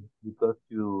you thought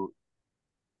you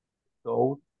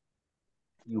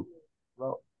you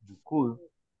could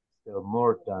sell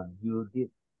more than you did,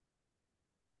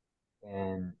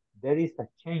 and there is a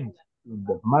change in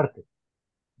the market.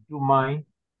 You might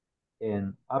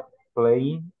end up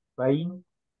paying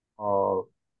or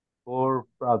for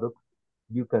products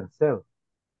you can sell.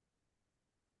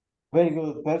 Very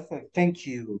good, perfect. Thank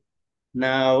you.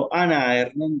 Now, Ana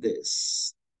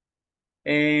Hernandez.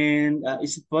 And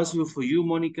is it possible for you,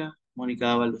 Mónica?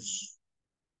 Mónica Ábalos.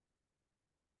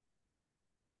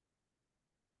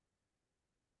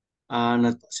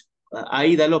 Not possible.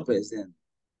 Aida López, then.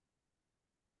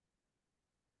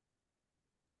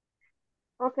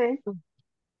 Okay.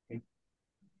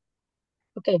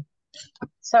 Okay,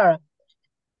 Sarah,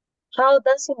 how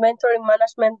does inventory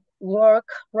management work,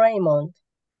 Raymond?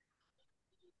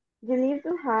 You need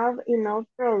to have enough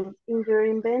products in your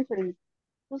inventory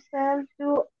to sell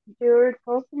to your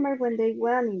customer when they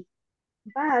want it.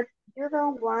 But you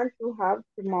don't want to have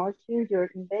too much in your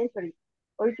inventory,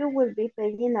 or you will be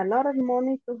paying a lot of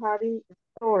money to have it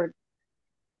stored.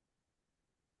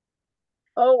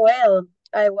 Oh, well,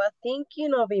 I was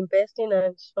thinking of investing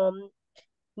in some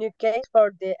new case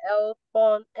for the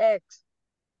iPhone X.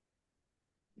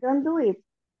 Don't do it.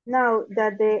 Now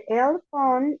that the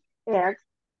iPhone X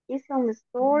is on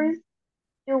stores,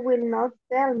 you will not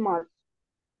sell much.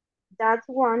 That's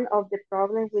one of the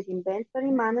problems with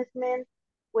inventory management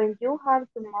when you have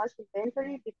too much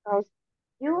inventory because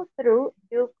you thought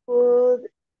you could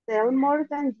sell more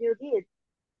than you did,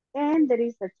 and there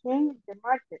is a change in the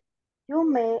market. You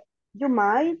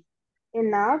might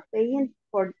end up paying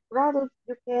for products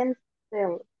you can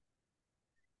sell.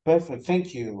 Perfect,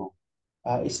 thank you.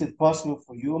 Is it possible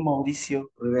for you, Mauricio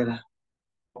Rivera?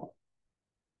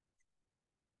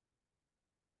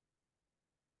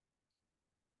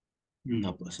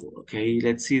 No possible. Okay,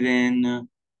 let's see then.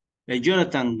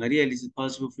 Jonathan, Ariel, is it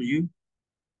possible for you?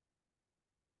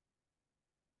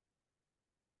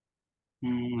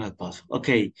 Not possible.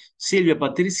 Okay, Silvia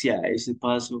Patricia, is it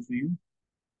possible for you?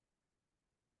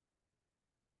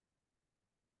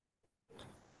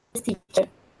 Yes, teacher.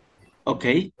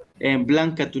 Okay, and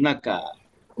Blanca Tunaka.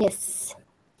 Yes.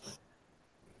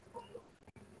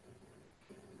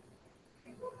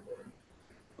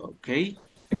 Okay.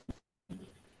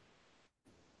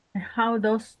 How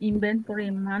does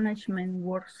inventory management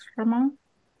works, Ramon?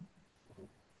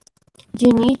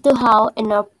 You need to have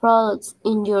enough products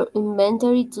in your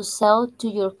inventory to sell to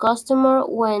your customer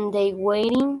when they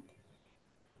waiting,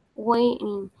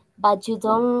 but you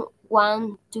don't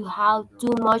want to have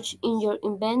too much in your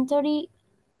inventory,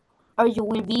 or you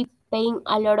will be paying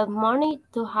a lot of money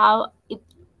to have it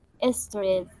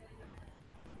stored?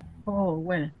 Oh,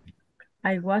 well,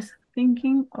 I was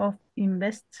thinking of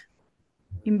investing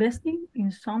in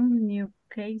some new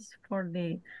case for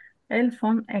the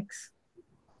iPhone X.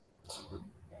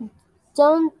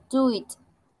 Don't do it.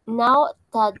 Now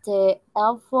that the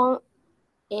iPhone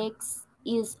X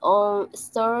is on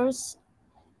stores,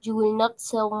 you will not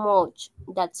sell much.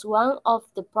 That's one of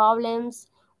the problems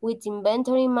with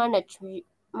inventory management.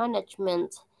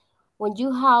 When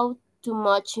you have too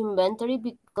much inventory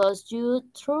because you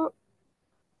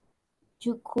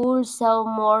could sell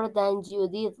more than you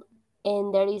did,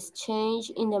 and there is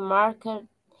change in the market,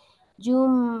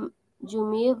 you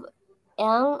may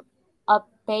end up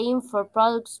paying for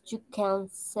products you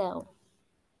can't sell.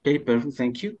 Okay, perfect.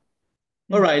 Thank you.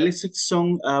 All right, let's check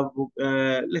some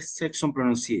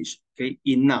pronunciation. Okay,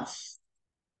 enough.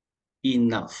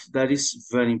 Enough. That is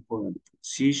very important.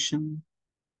 Pronunciation.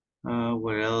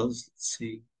 What else? Let's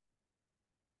see.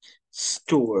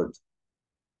 Stored.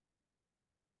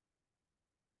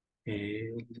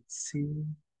 Let's see.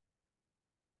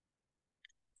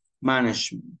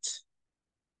 Management.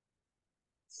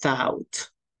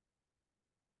 Thought.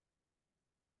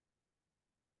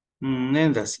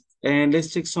 And that's it. And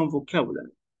let's check some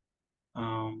vocabulary.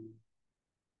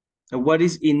 What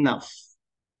is enough?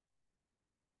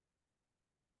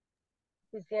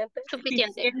 Suficiente.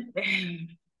 Suficiente.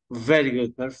 Very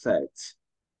good, perfect.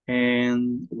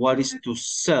 And what is to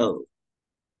sell?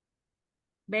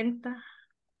 Venta.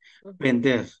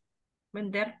 Vender.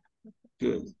 Vender.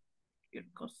 Good. Your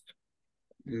cost.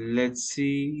 Let's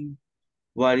see.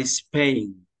 What is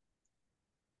paying?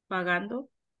 Pagando.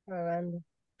 Pagando.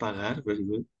 Pagar, very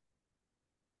good.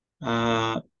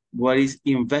 What is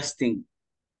investing?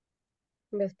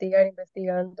 Investigar,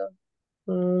 investigando.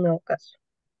 No caso.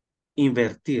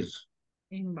 Invertir.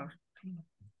 Invertir.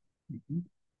 Mhm.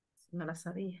 No la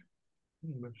sabía.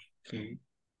 Okay.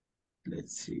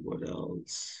 Let's see what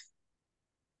else.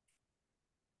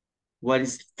 What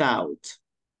is thought?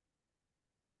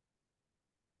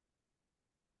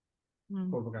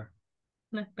 No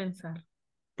es pensar.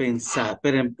 Pensar,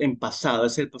 pero en pasado,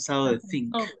 es el pasado de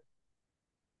think. Oh,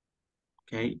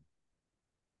 Okay.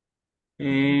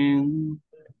 And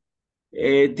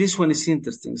this one is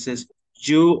interesting. It says,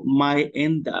 you might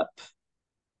end up.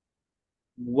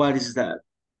 What is that?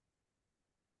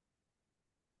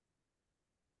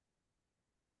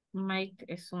 might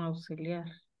es un auxiliar.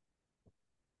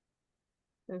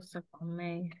 Se usa con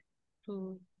may.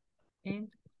 To end.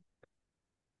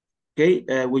 Okay,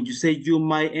 when you say you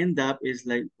might end up, is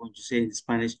like when you say in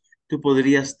Spanish, tú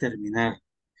podrías terminar.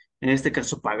 En este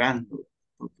caso, pagando.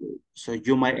 Okay. So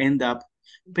you might end up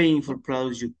paying for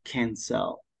products you can't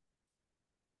sell.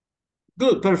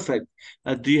 Good, perfect.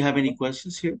 Do you have any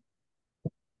questions here?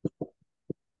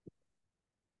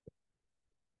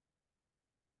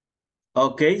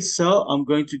 Okay, so I'm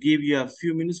going to give you a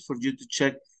few minutes for you to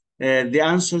check the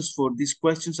answers for these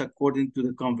questions according to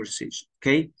the conversation,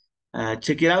 okay?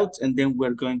 Check it out, and then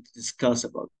we're going to discuss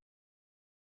about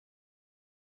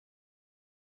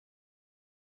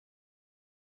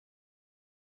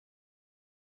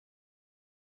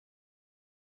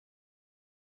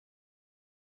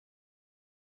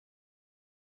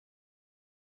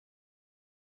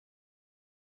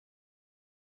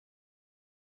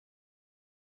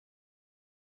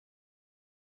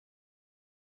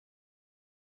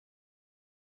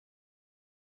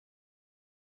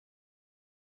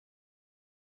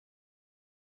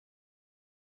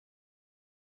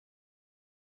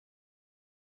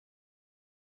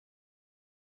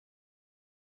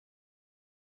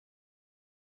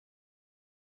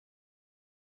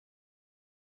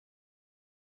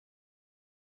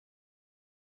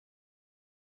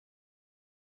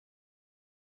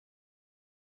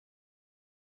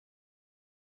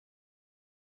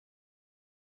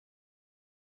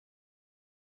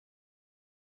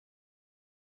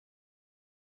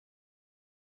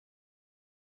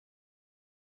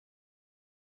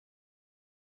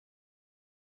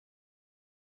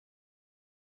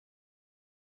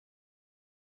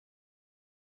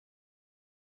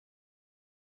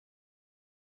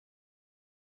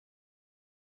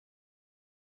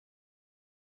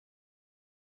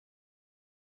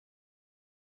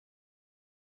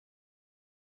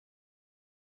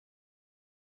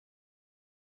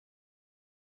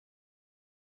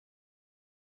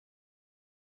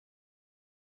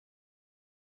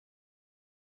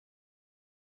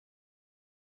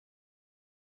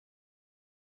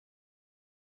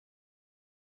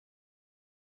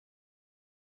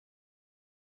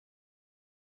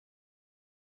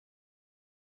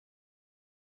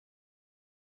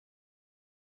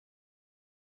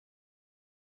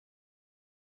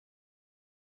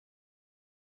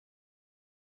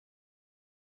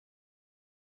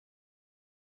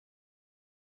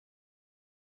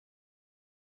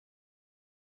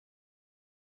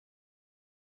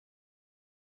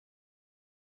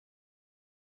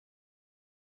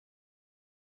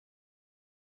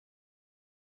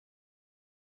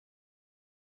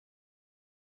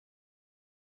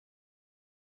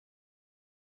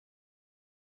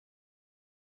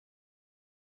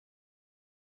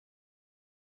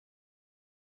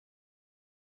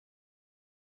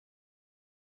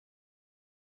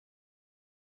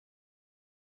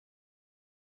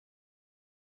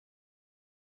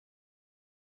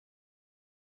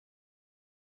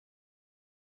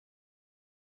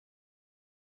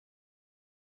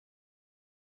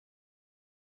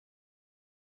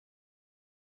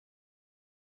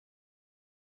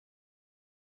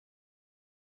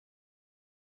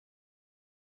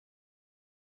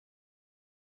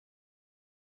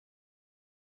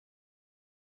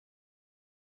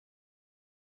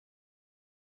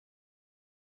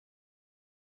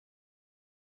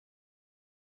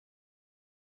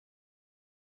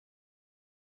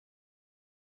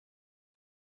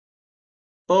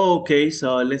Okay,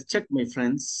 so let's check, my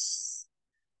friends.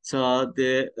 So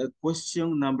the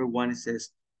question number one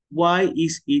says, why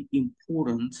is it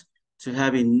important to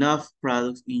have enough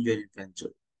products in your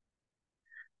inventory?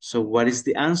 So what is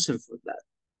the answer for that?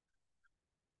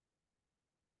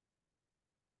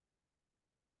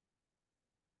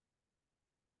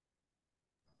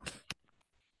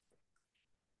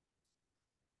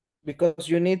 Because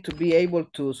you need to be able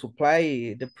to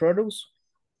supply the products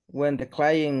when the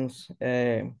client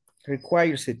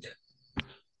requires it.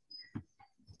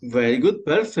 Very good,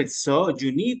 perfect. So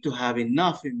you need to have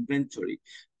enough inventory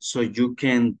so you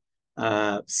can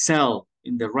sell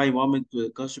in the right moment to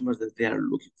the customers that they are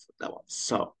looking for that one.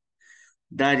 So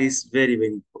that is very,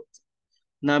 very important.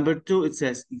 Number two, it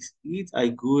says, is it a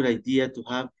good idea to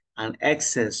have an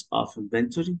excess of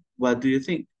inventory? What do you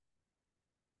think?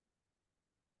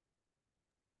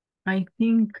 I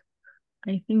think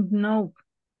no,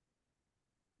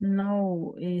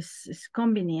 no is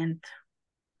convenient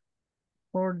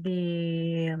for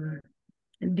the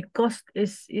cost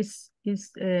is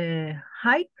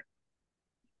high.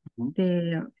 Mhm.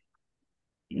 De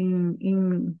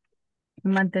in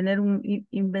mantener un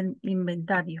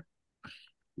inventario.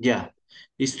 Yeah,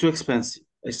 it's too expensive.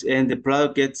 And the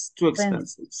product gets too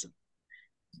expensive. So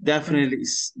definitely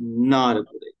it's not a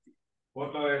good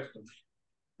idea.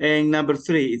 And number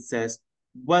three, it says,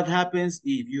 what happens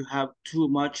if you have too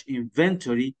much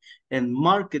inventory and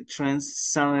market trends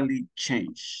suddenly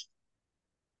change?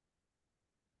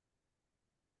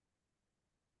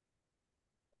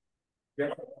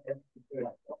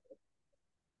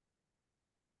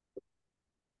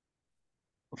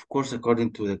 Of course,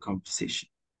 according to the composition.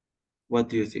 What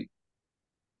do you think?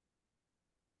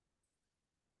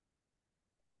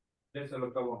 ¿Qué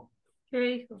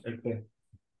dijo?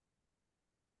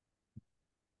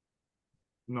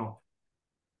 No,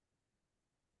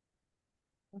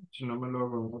 si no me lo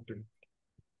hago,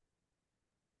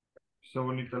 está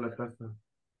bonita la taza.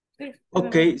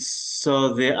 Okay,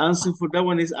 so the answer for that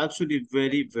one is actually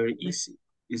very, very easy.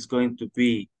 It's going to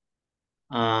be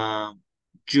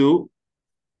you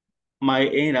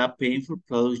might end up paying for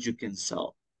products you can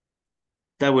sell.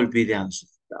 That will be the answer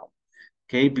for that one.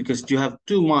 Okay, because you have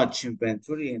too much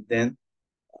inventory, and then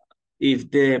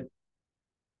if the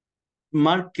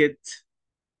market,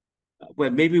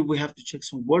 well, maybe we have to check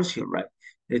some words here, right?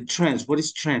 The trends, what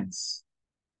is trends?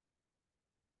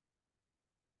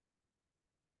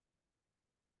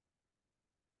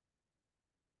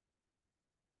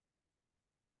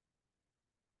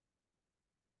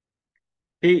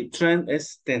 A trend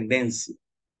is tendencia.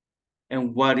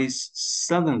 And what is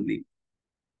suddenly?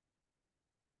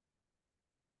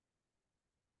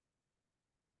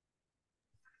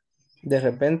 De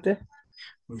repente.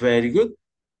 Very good.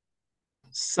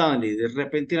 Suddenly, de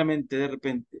repentinamente, de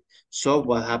repente. So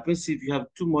what happens if you have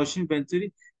too much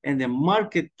inventory and the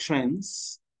market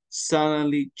trends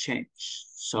suddenly change?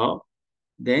 So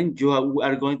then you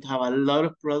are going to have a lot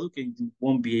of product and you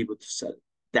won't be able to sell it.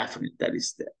 Definitely, that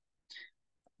is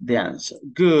the answer.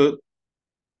 Good.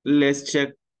 Let's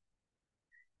check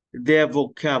their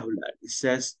vocabulary. It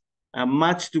says,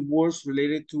 match the words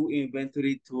related to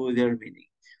inventory to their meaning.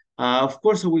 Of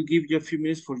course, I will give you a few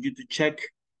minutes for you to check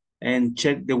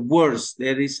the words.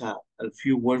 There is a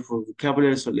few words for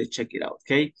vocabulary, so let's check it out,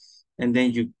 okay? And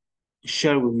then you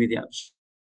share with me the answer.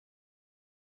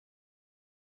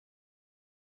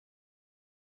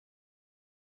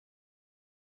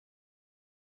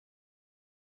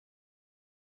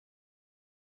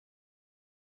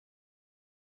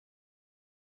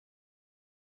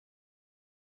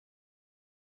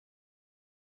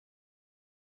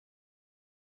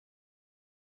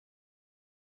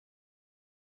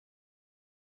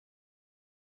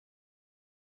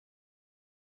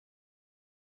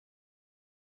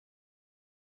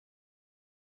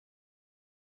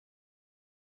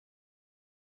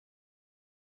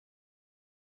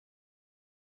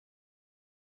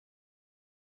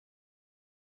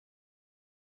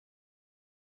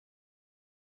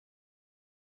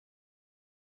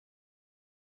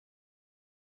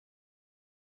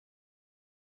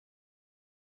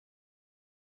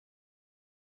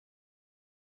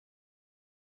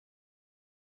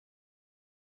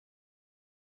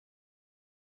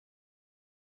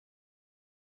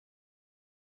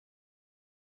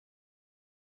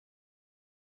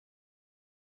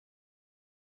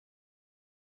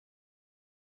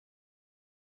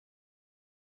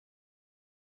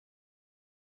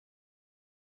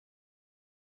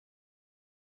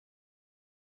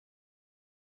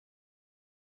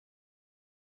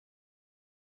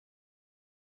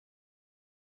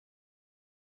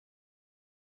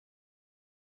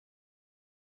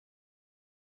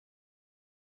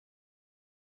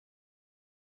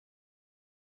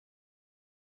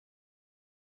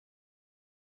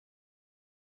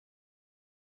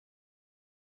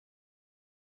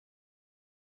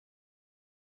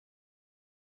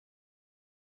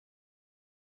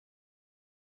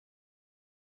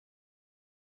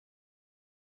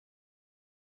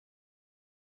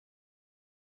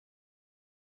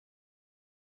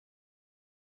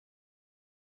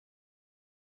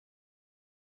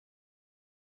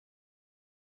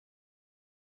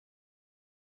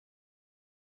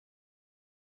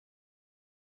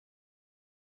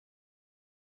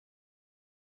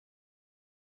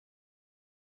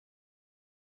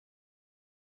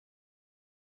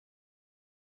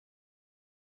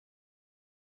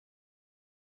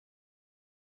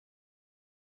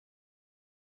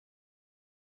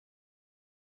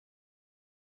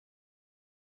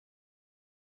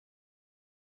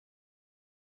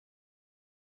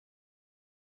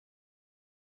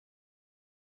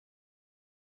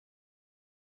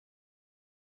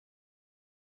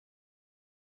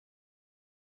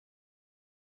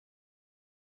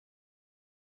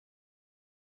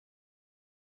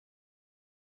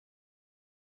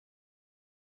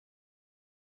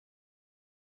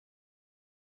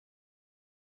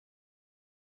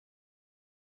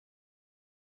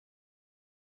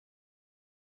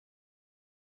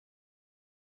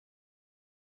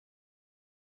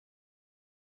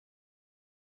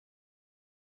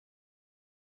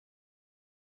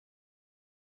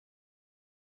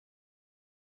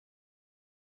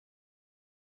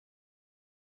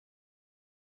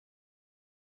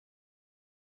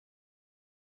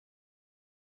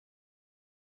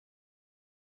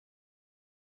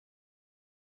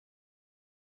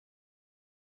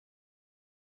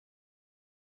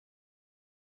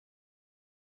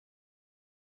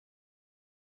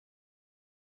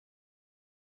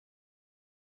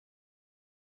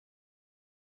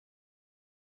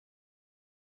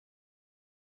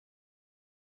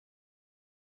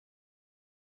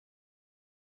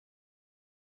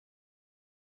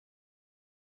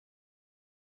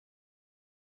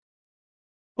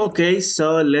 Okay,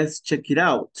 so let's check it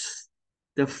out.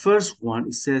 The first one,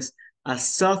 it says a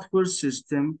software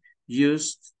system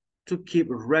used to keep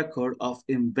record of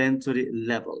inventory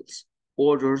levels,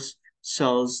 orders,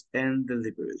 sales, and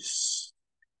deliveries.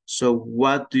 So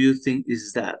what do you think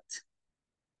is that?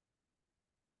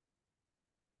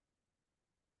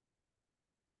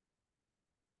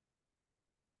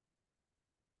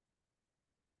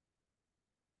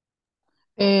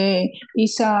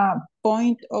 Is a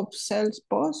point of sales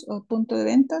post o punto de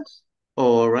ventas.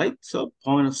 All right, so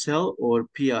point of sale or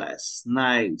POS.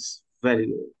 Nice, very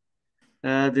good.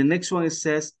 The next one, it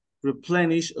says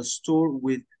replenish a store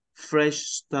with fresh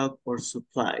stock or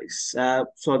supplies.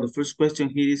 So the first question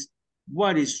here is,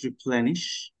 what is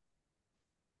replenish?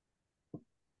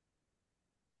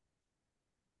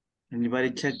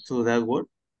 Anybody check to that word?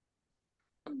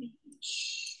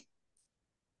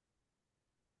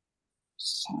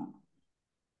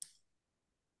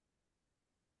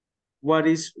 What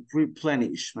is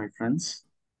replenish, my friends?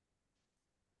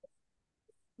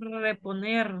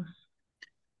 Reponer.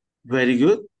 Very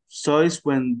good. So it's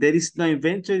when there is no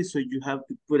inventory, so you have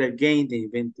to put again the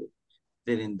inventory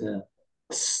there in the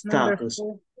stock. Number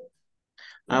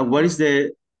 4. What is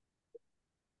the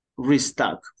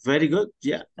restock? Very good.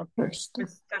 Yeah.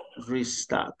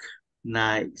 Restock.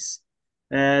 Nice.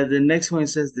 The next one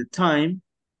says the time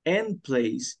and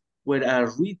place where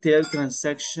a retail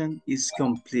transaction is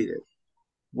completed.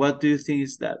 What do you think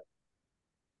is that?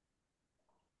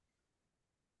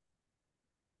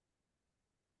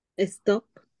 Stock.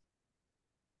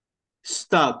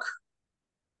 Stock.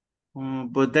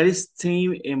 But that is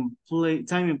time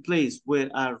and place where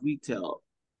a retail.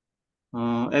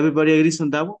 Everybody agrees on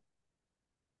that one?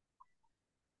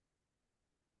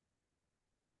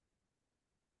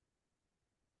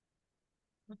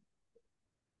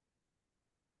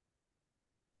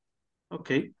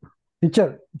 Okay.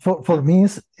 Teacher, for me,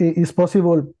 is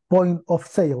possible point of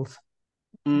sales.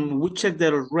 We checked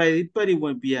that already, but it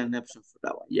won't be an option for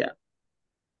that one. Yeah.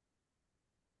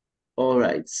 All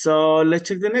right. So let's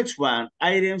check the next one.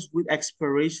 Items with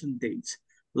expiration dates,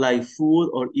 like food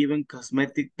or even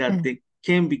cosmetic that they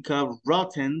can become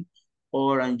rotten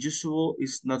or unusable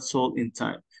is not sold in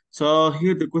time. So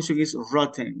here the question is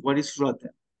rotten. What is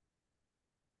rotten?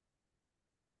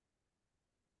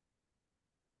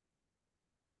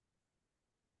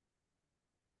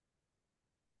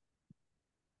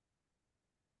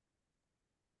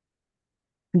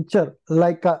 Teacher,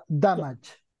 like a damage.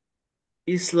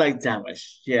 It's like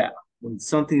damage, yeah. When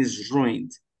something is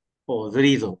ruined,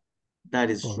 podrido, that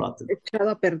is rotten.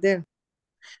 Echado a perder.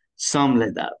 Something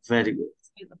like that, very good.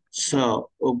 So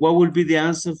what will be the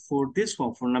answer for this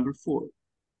one, for number 4?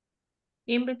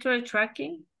 Inventory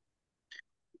tracking?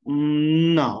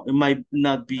 No, it might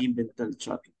not be inventory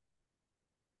tracking.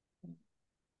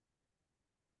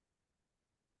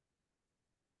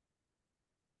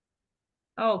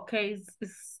 Okay,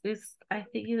 it's I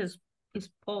think it's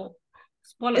Polish.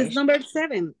 It's number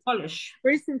 7. Polish.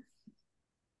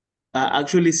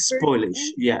 Actually, spoilage,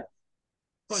 yeah.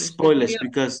 Spoilage,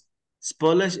 because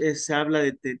spoilage se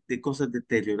habla de cosas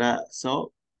deterioradas.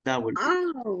 So that will be.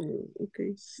 Oh,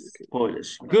 okay.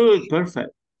 Spoilage. Good,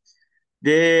 perfect.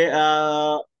 This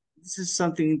is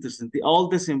something interesting. The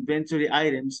oldest inventory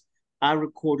items are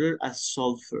recorded as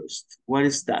sold first. What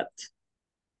is that?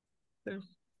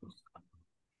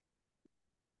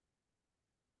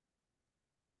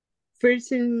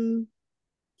 First in,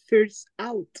 first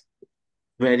out.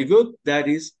 Very good. That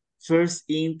is first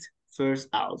in, first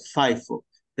out. FIFO.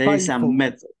 That is a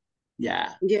method.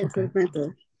 Yeah. Yes, a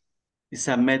method. It's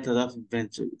a method of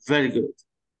inventory. Very good.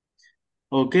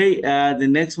 Okay, the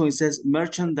next one says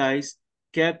merchandise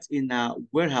kept in a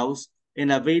warehouse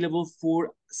and available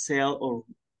for sale or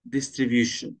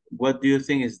distribution. What do you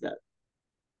think is that?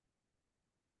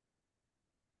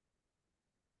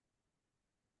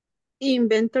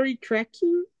 Inventory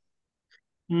tracking?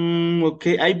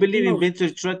 Okay, I believe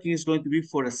inventory tracking is going to be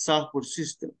for a software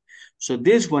system. So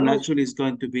this one actually is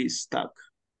going to be stock.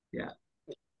 Yeah.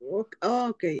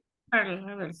 Okay.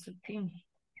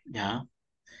 Yeah.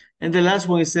 And the last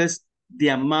one, it says the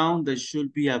amount that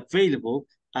should be available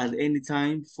at any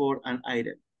time for an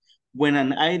item. When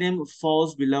an item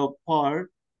falls below par,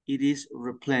 it is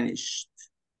replenished.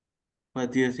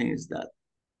 What do you think is that?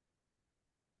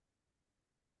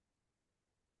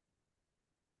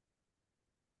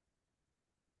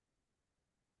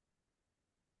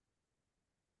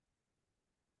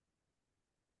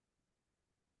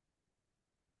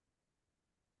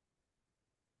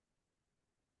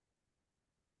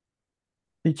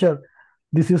 Teacher,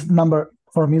 this is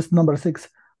for me, it's number 6,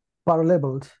 par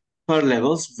levels. Par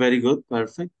levels, very good,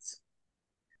 perfect.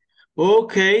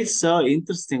 Okay, so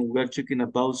interesting. We're talking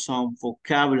about some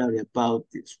vocabulary about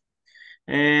this.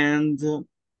 And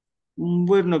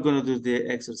we're not going to do the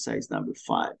exercise number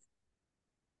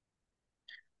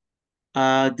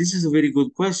 5. This is a very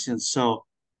good question. So,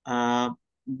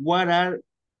 what are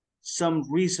some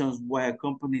reasons why a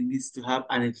company needs to have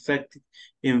an effective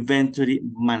inventory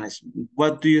management?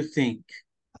 What do you think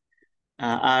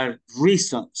are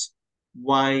reasons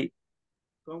why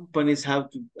companies have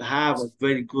to have a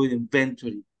very good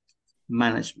inventory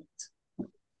management?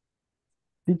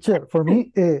 Teacher, for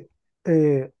me,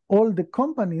 all the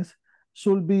companies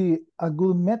should be a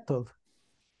good method.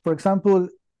 For example,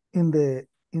 in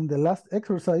the last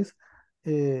exercise,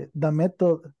 the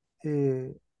method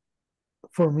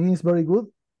for me is very good.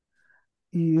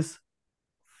 Is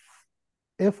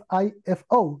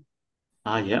FIFO.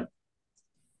 Yeah.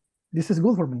 This is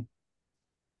good for me.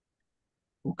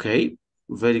 Okay,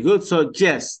 very good. So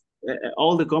yes,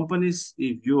 all the companies,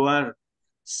 if you are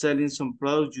selling some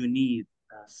products, you need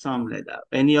some like that.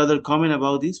 Any other comment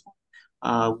about this one?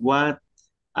 What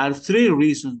are 3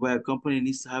 reasons why a company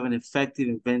needs to have an effective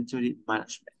inventory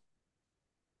management?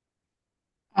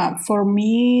 For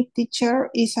me, teacher,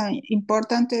 is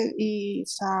important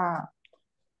is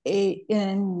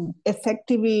an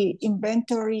effective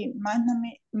inventory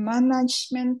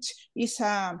management is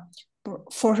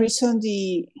for reason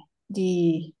the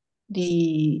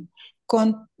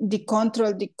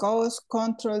control the cost,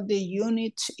 control the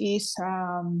unit is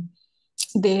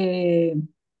the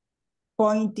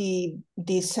point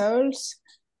the sales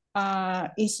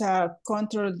is a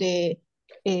control the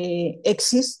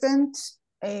existent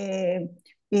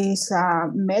is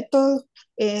a method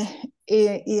a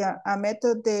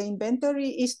method the inventory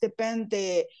is depend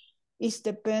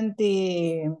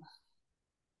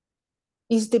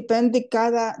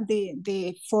cada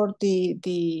the for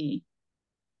the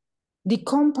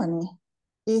company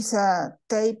is a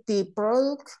take the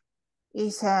product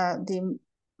is a the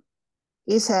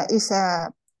is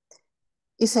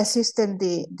a system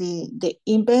the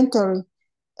inventory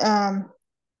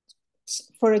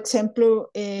for example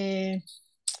the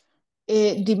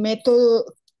method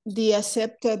the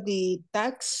accept the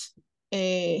tax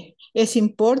is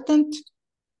important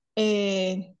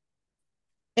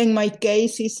in my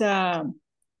case is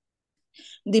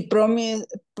the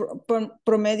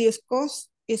promedio cost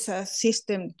is a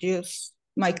system use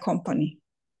my company.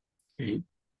 Okay.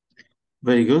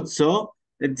 Very good. So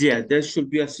yeah, there should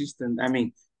be a system. I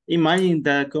mean, imagine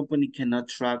that a company cannot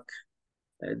track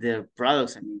their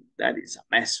products. I mean, that is a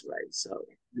mess, right? So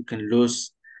you can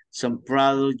lose some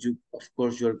product. Of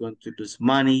course, you're going to lose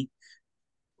money.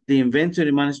 The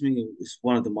inventory management is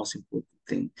one of the most important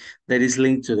things that is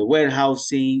linked to the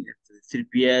warehousing, to the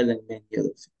 3PL, and many other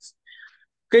things.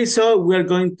 Okay, so we're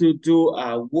going to do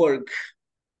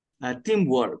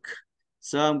teamwork.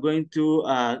 So I'm going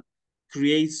to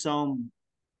create some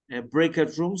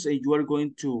breakout rooms, and you are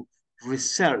going to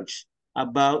research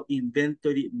about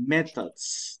inventory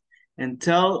methods and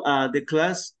tell the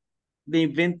class the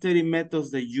inventory methods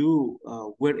that you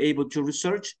were able to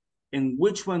research and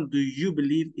which one do you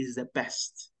believe is the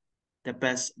best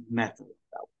method.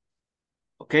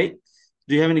 Okay,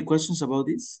 do you have any questions about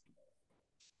this?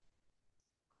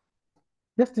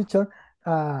 Yes, teacher.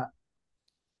 I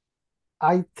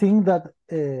think that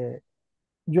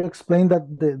you explained that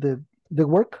the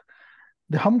work,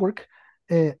 the homework,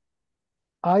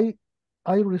 I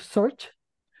research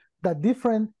the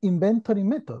different inventory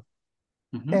method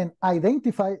and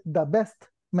identify the best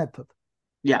method.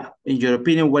 Yeah, in your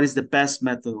opinion, what is the best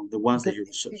method of the ones that you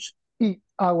research?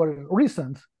 Our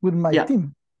reasons with my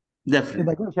team.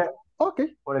 Definitely.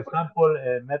 Okay. For example,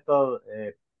 method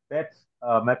pets,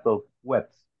 method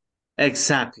webs.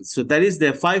 Exactly. So that is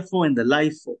the FIFO and the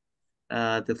LIFO.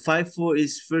 The FIFO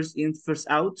is first in, first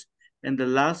out, and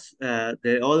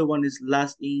the other one is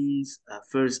last in,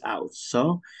 first out.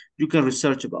 So you can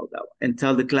research about that one and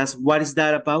tell the class what is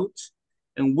that about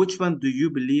and which one do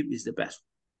you believe is the best.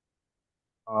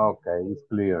 Okay, it's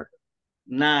clear.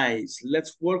 Nice.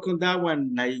 Let's work on that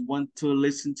one. I want to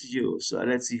listen to you. So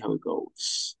let's see how it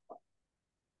goes.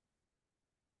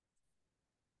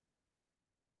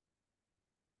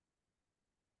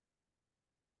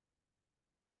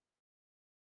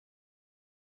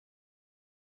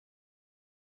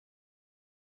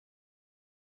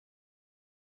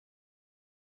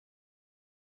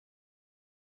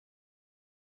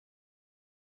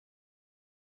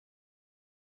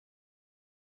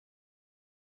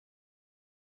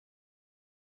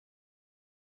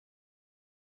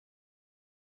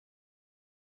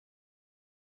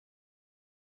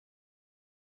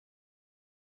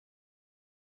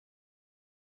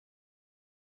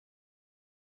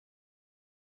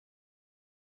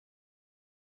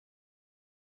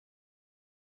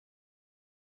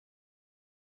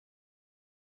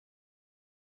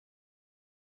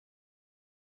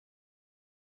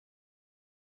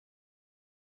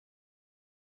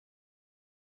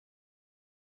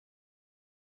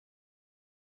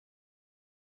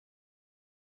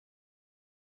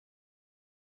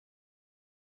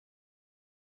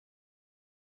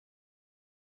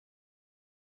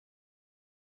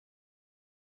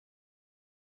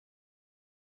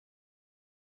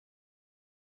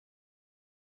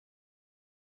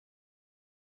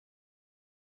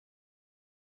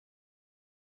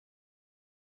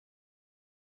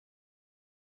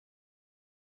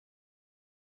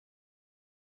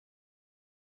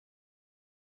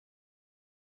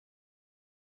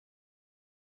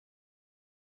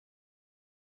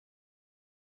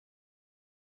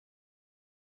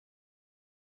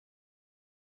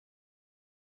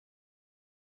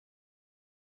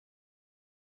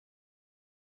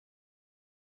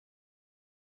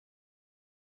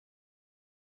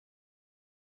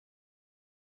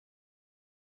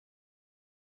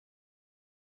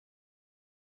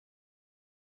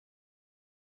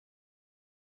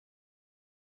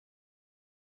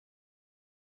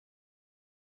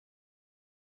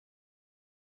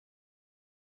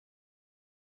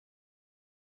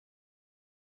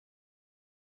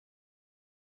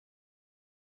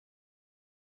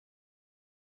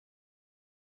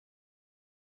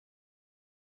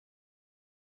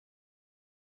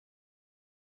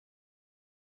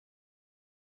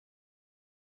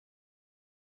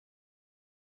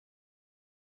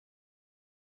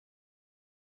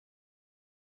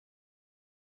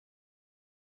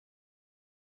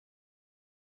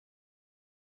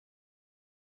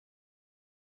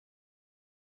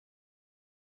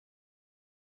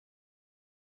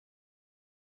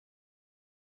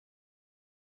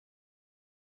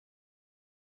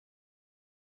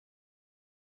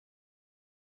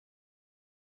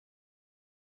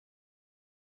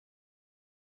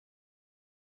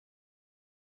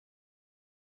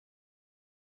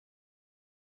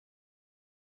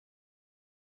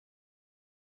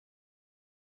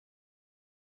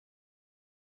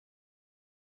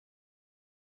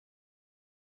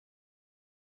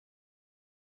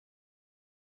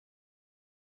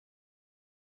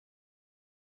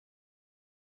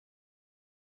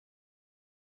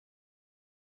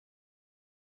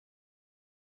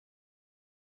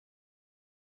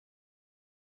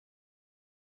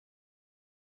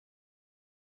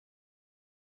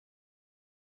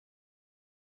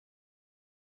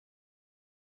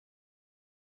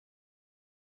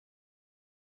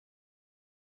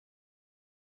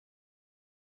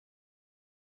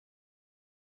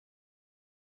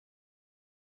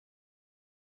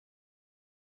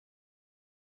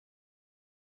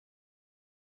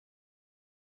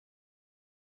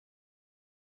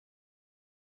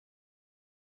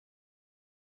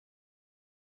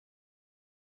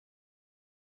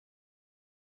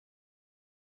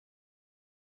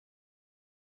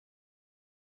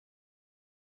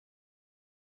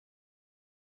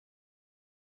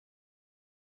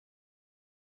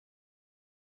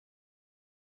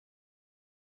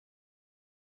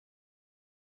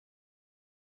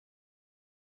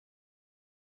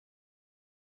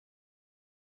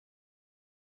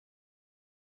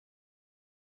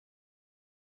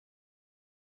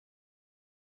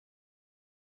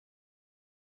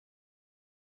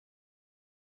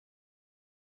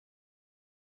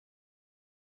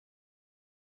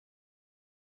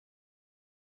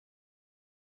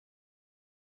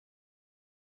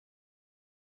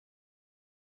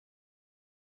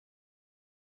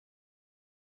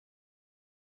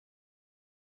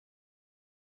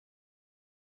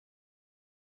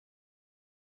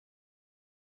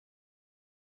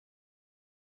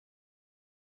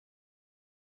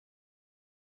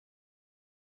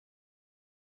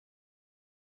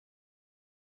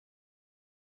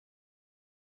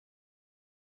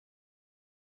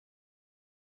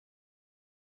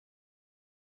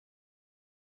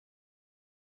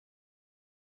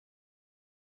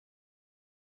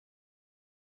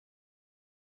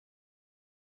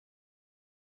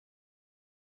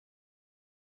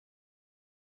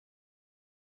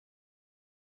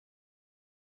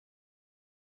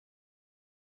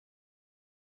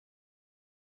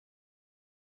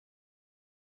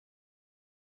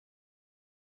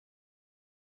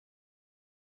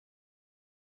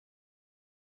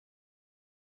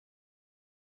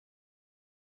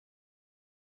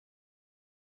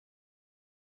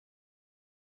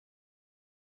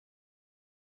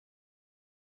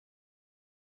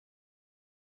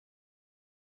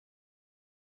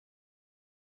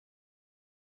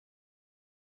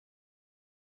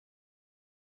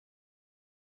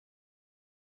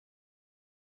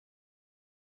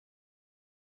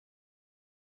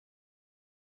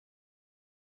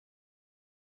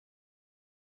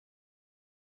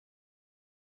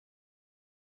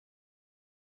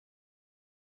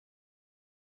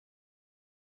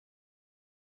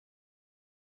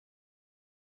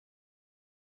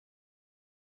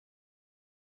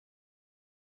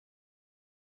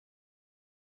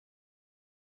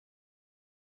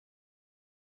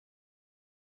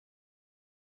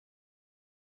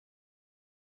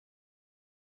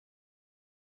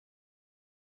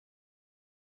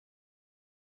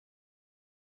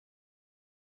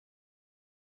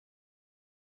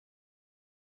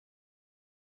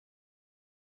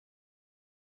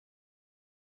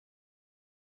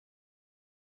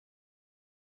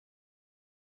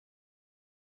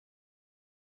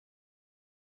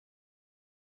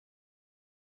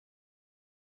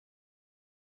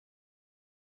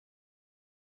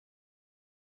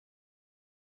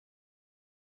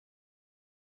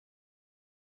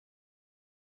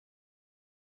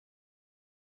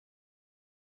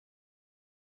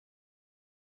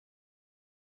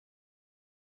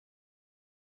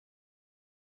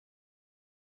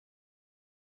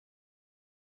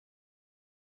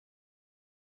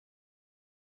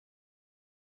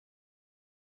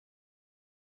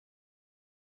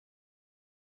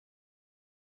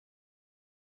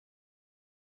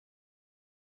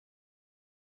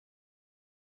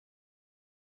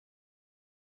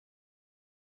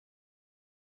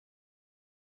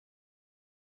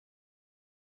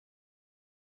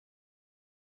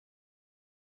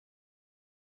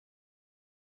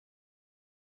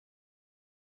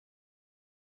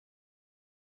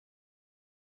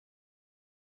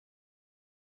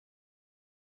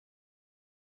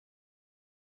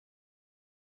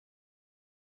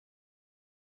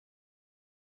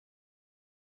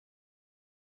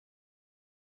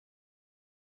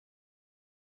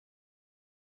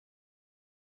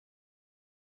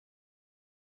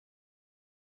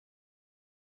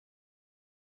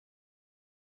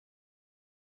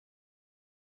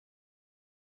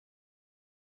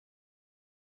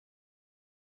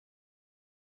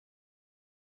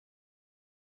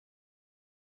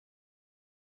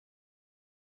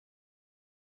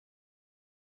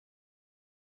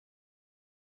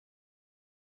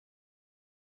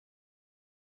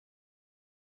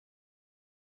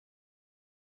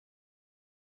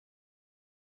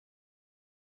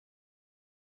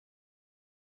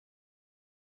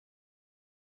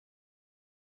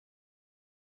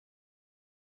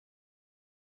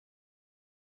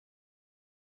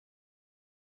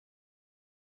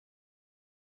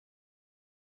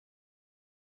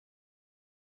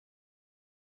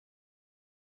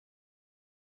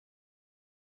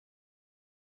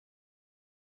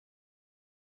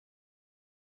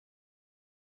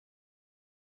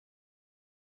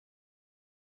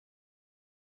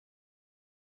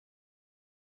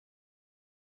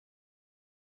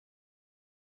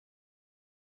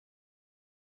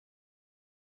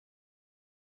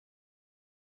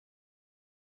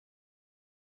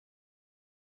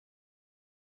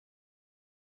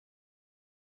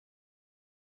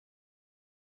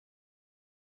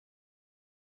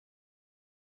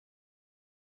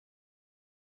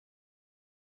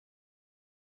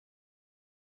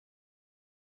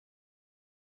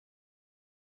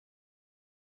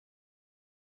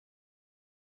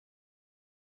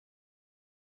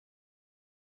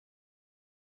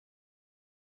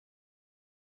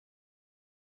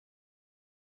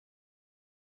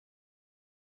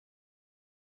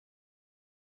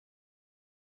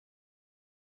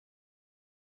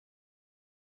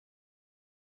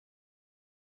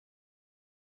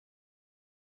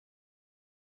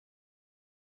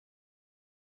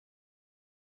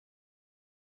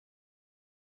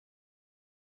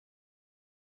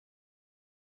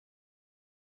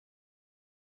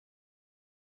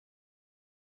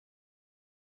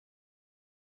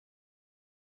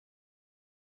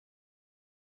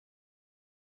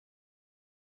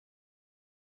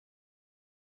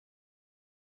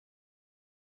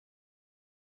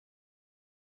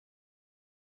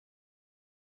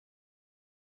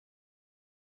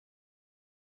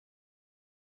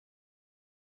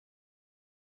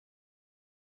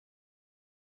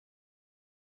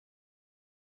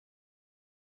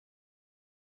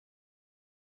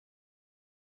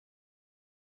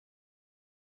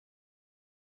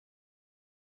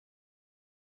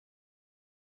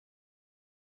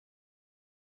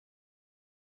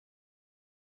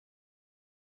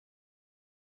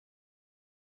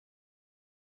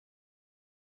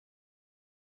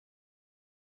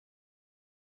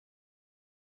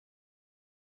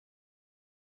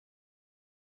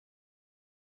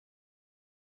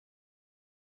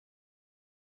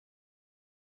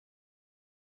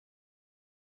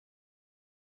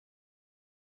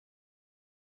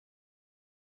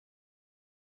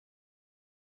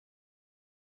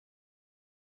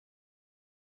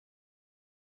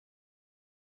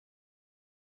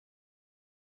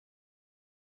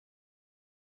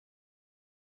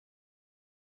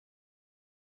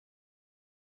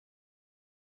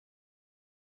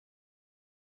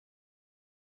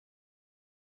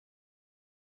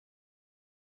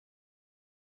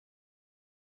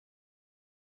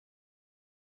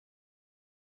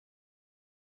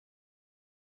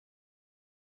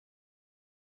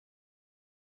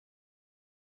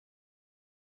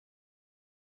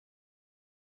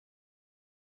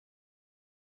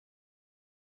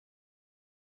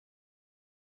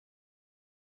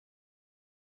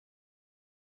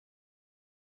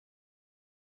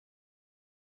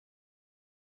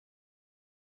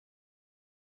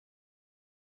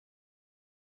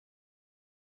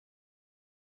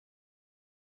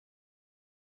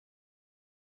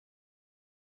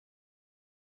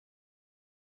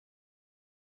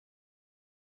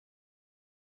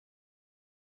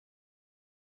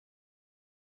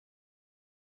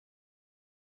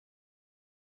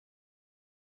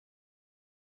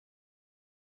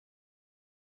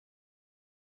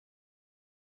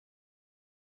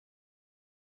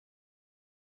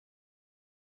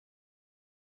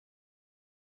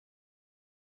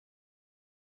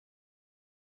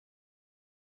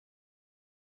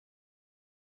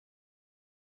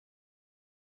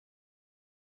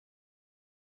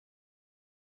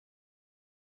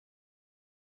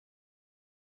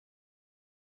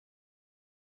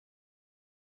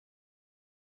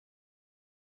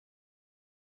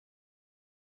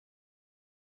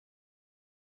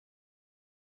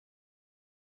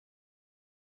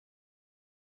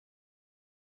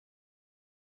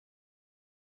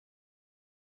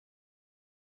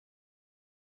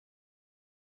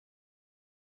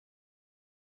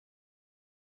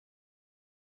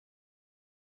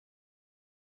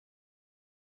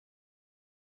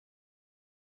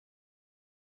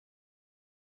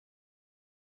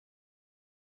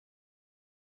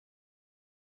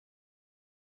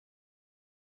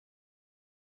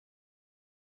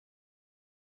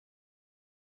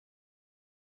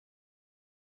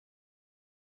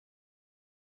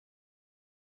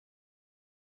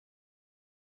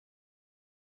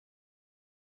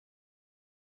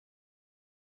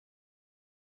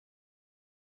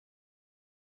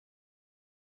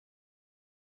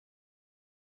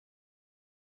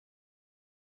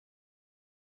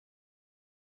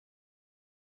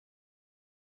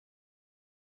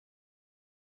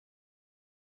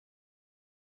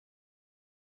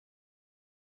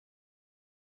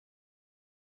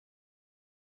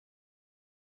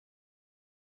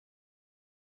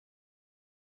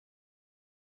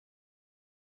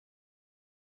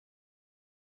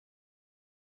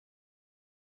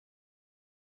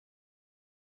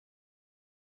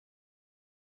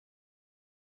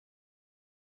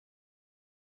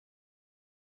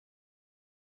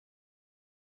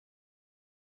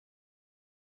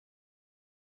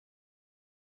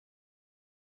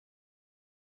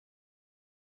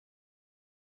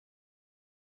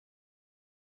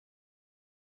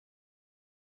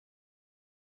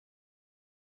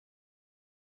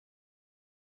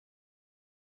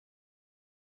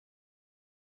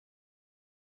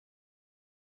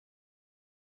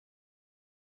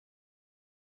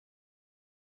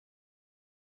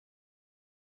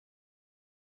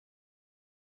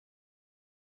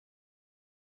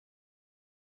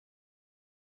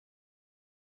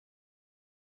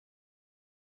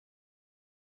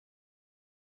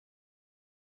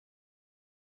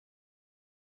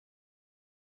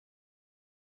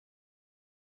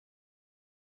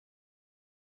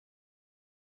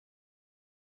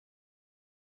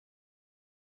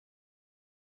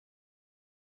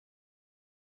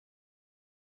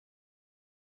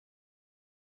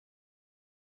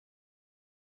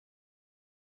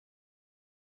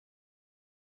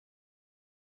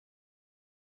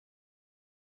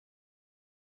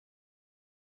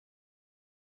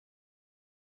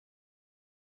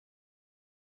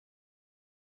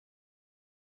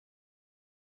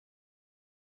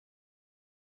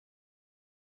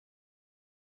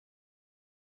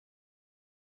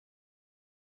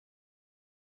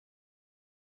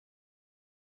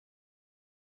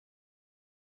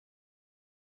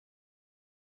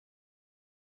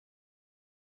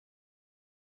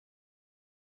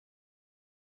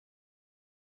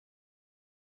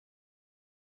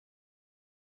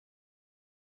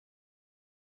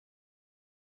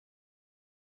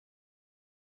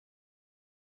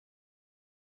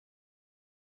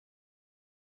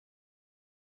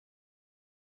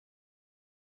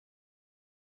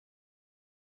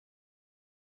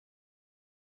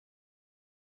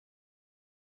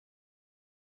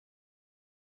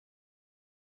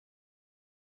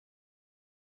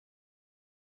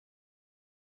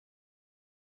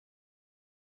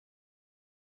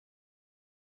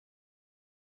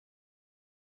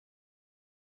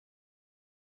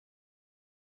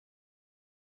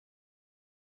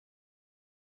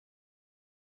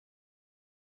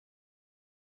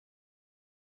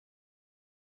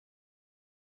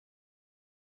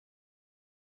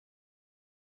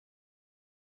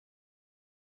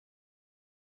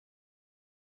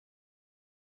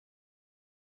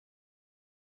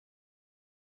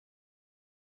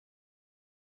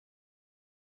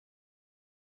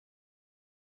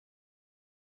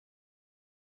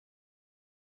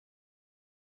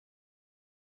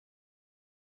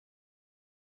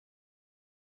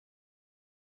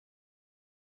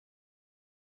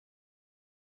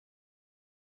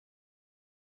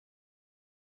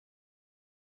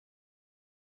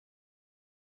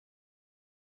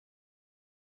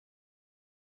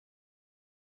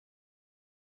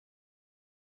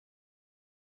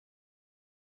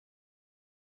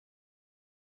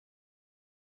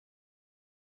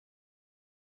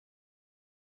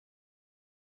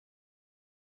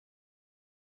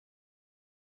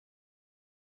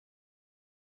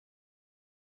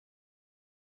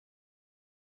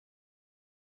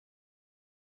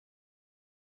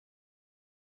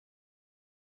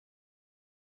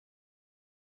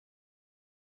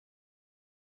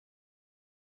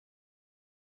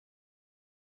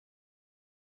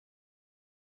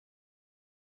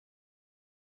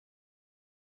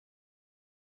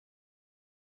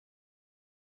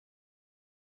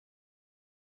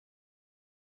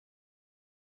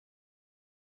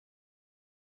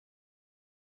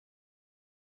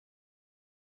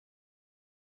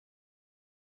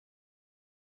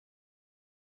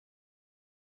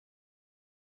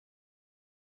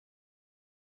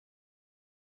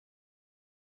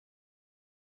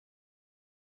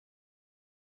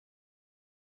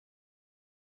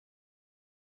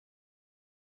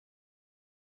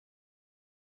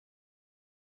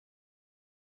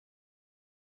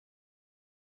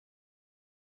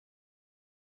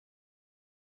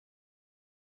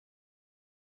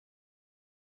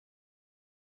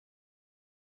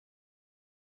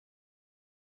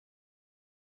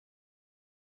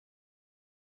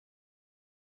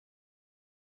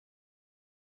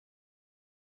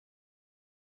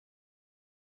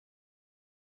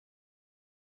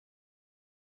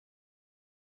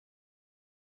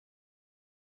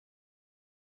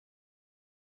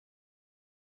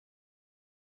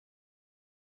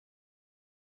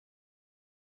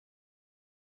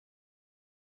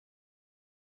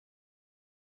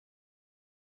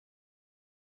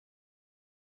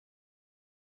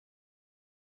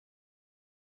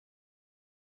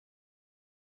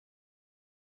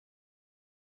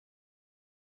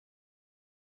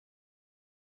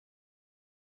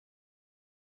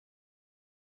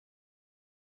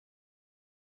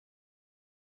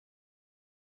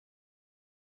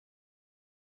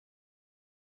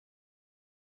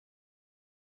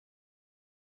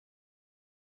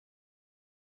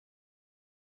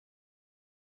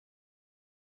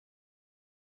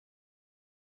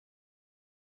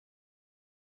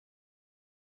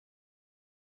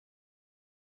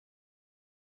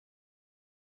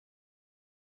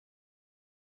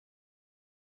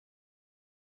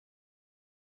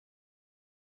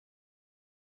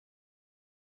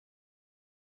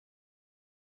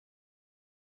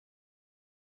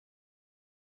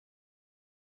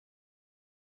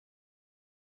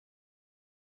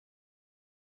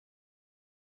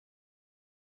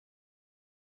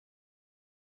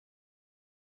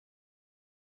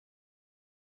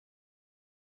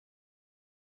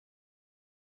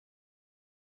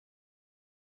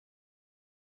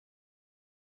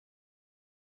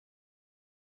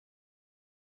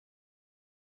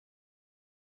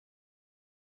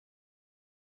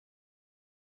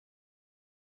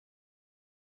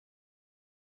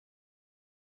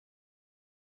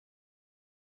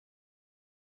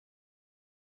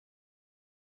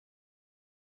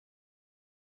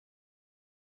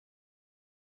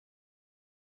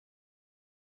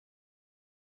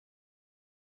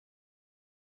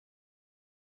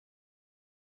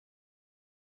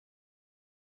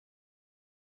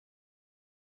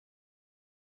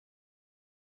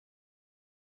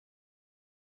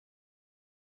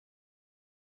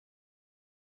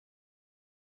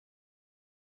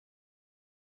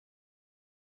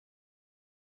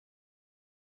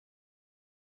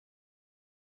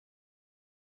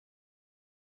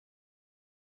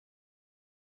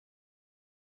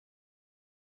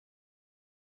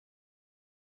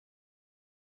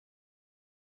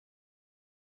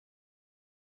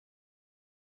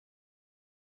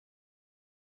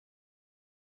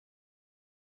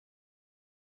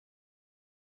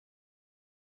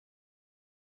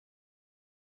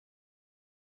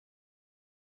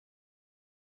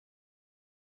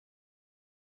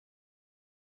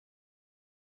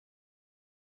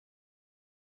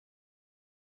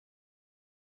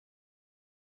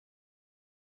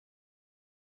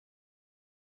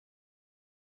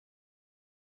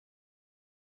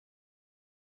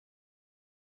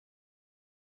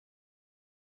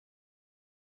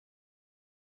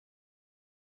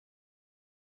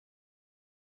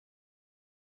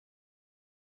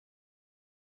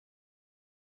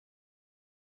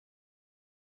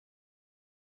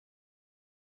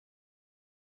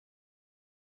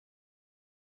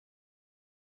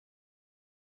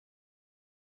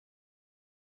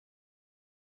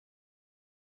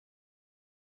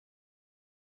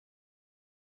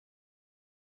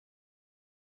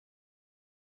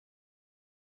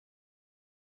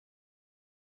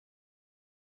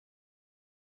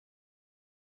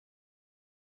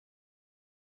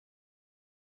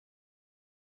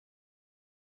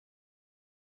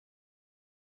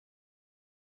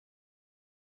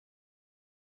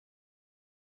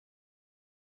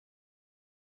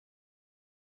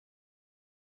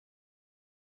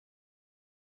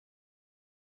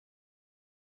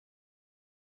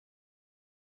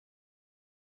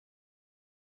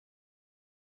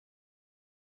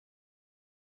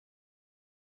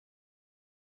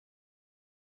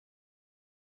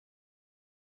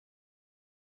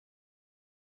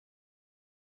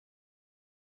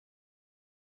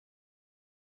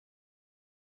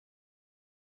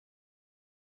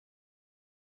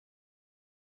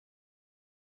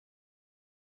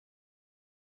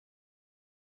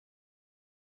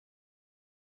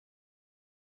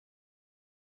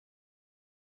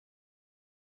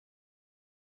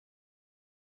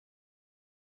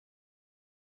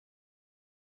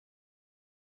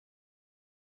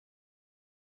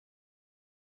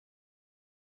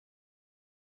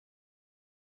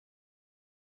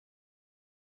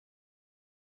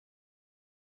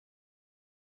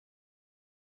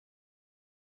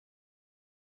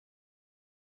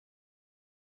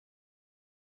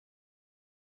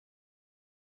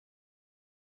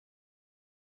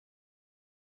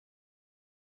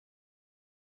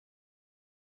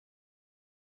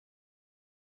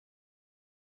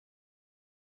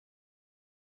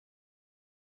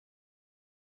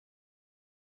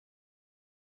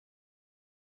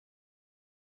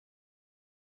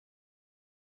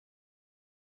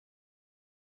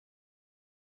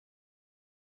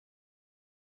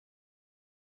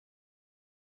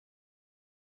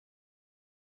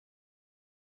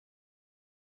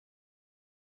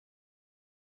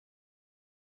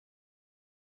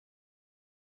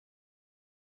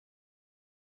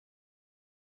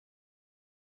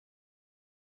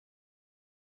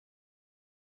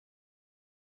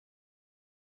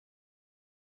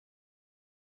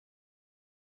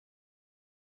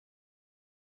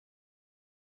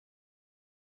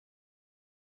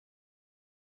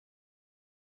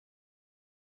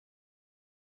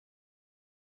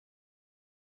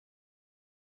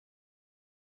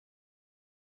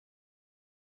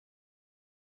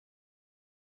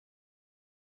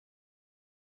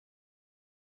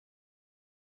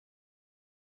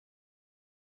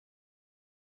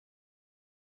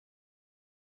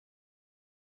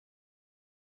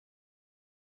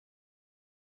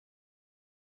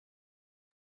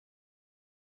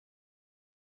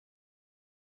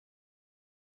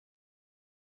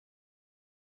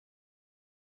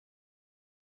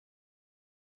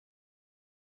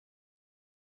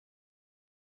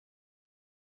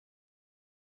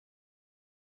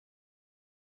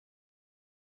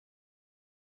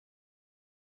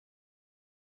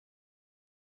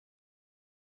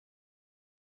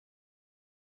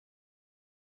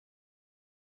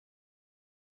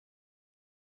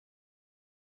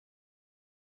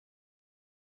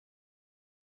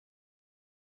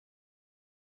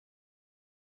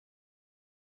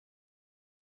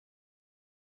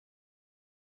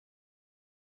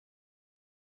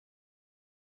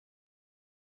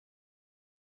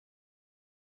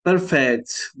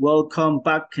 Perfect. Welcome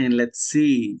back and let's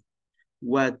see.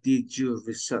 What did you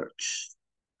research?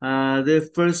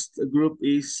 The first group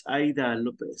is Aida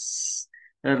Lopez,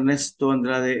 Ernesto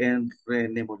Andrade, and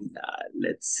Rene Molina.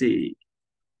 Let's see.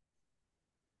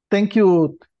 Thank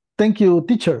you,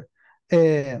 teacher.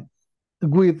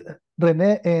 With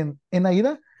Rene and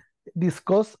Aida,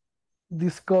 discuss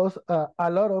a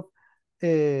lot of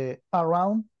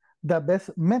around the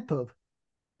best method,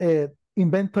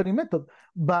 inventory method.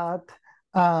 But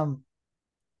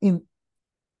in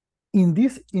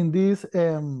this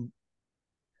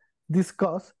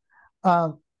discuss,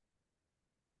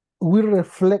 we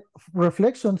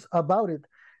reflections about it,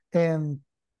 and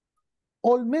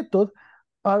all methods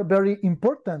are very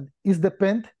important. It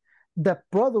depends the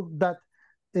product that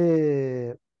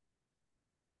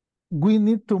we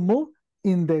need to move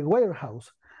in the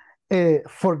warehouse.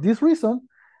 For this reason,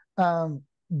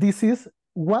 this is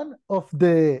one of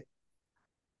the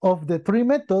three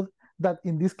methods that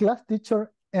in this class, teacher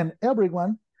and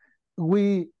everyone,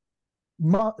 we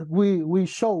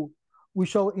show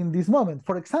in this moment.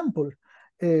 For example,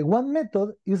 one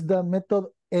method is the method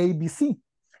ABC.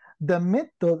 The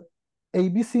method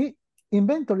ABC,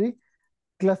 inventory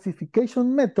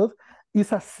classification method,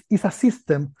 is a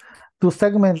system to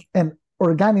segment and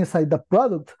organize the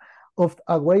product of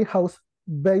a warehouse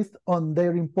based on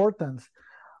their importance,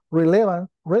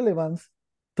 relevance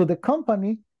to the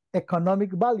company,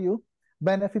 economic value,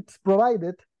 benefits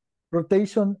provided,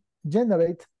 rotation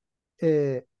generate,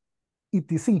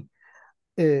 etc.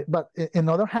 But on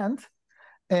the other hand,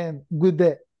 and with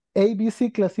the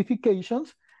ABC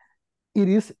classifications, it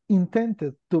is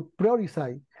intended to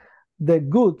prioritize the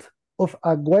good of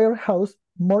a warehouse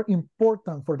more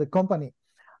important for the company,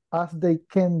 as they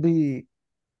can be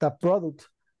the product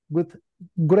with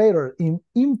greater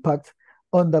impact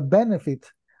on the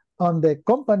benefit on the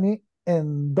company,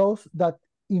 and those that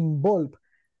involve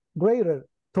greater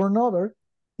turnover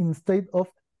instead of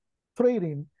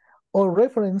trading or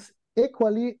reference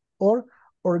equally or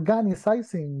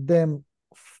organizing them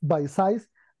by size,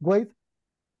 weight,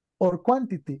 or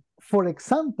quantity. For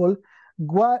example,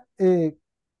 what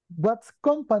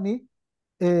company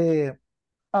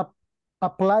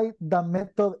apply the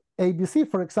method ABC?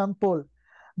 For example,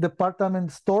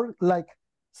 department store like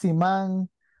Simán,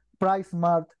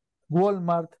 PriceMart,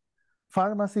 Walmart,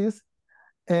 pharmacies,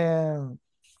 in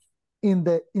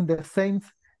the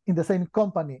same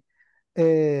company.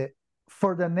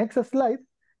 For the next slide,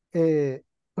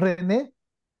 Rene,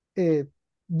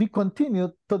 be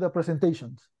continued to the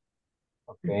presentations.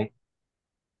 Okay.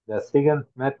 The second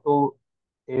method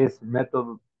is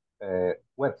method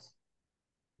webs.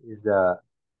 Is the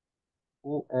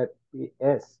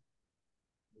UFPS,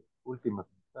 última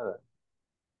puntada.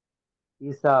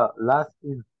 Is a last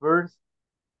in first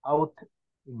out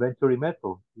inventory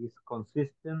method. Is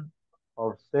consistent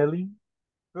of selling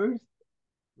first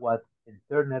what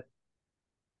entered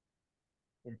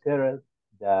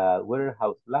the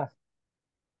warehouse last.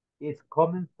 It's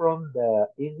coming from the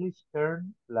English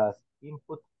term last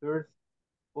input first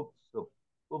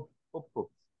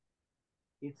outputs.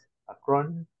 Its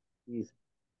acronym is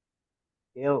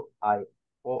LIFO.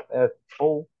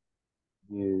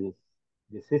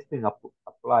 The system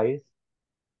applies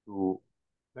to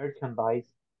merchandise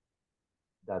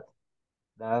that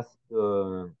does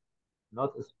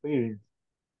not experience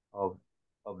of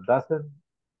doesn't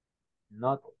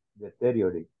not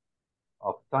deteriorate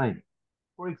of time.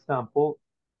 For example,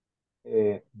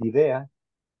 Videa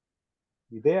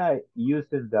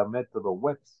using the method of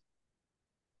webs.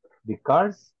 The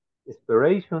car's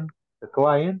expiration, the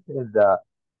client, and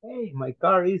hey, my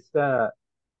car is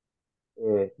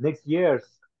next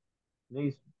year's,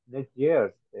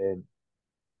 and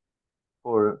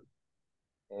for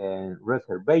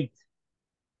reservate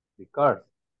the cars.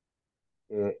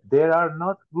 There are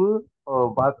not good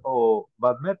or bad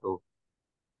methods.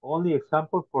 Only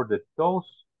example for the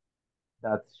those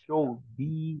that should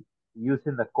be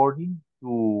using according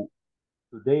to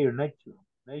their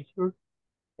nature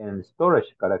and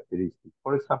storage characteristics.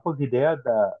 For example,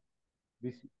 the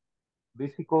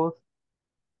vesicles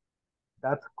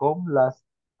that come last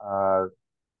are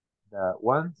the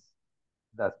ones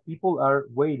that people are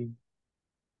waiting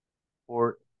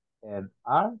for, and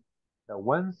are the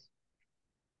ones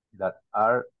that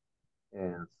are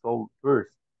sold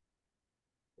first.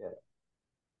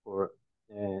 For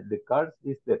the cards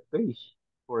is the page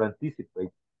for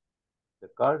anticipate. The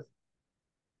cards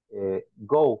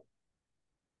go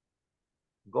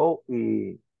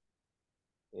y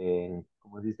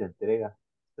como dice entrega.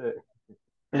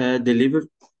 Deliver.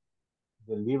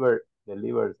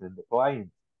 Delivers in the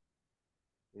client.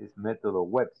 Es método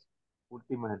webs.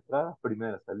 Últimas entradas,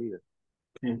 primeras salidas.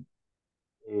 Okay.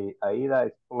 Aida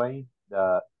explain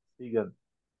the second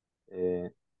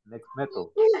next method.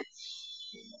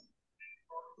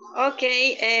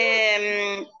 Okay,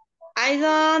 I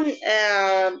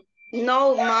don't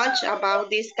know much about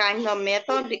this kind of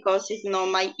method because it's not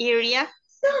my area,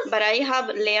 but I have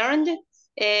learned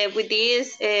with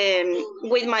this,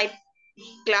 with my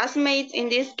classmates in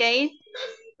this case.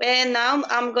 And now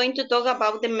I'm going to talk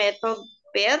about the method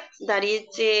PET, that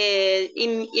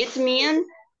it's mean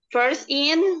first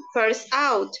in, first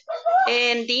out.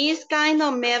 And this kind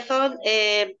of method,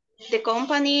 the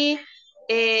company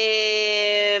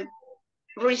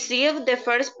receive the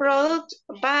first product,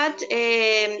 but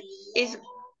is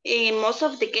in most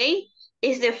of the case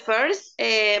is the first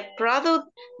product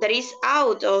that is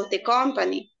out of the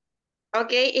company.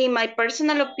 Okay, in my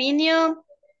personal opinion,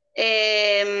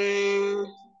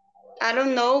 I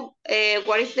don't know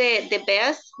what is the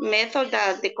best method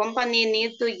that the company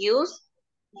needs to use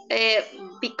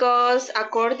because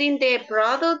according the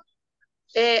product,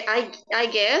 I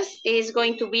guess is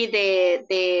going to be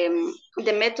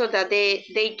the method that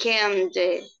they can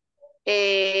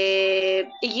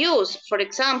use. For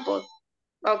example,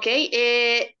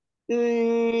 okay,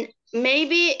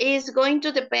 maybe it's going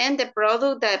to depend the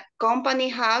product that company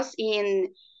has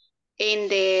in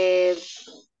the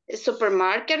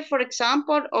supermarket, for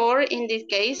example, or in the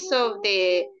case of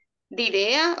the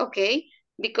idea, okay,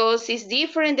 because it's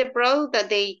different the product that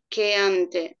they can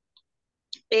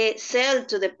sell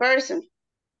to the person.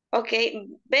 Okay,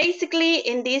 basically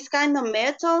in this kind of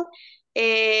method,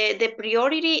 the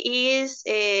priority is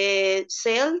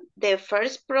sell the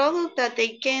first product that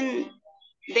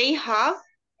they have,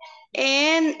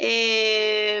 and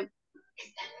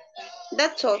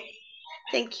that's all.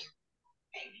 Thank you.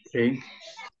 Okay.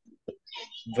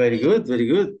 Very good, very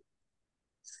good.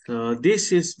 So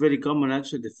this is very common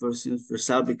actually, the first in, first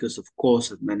out, because of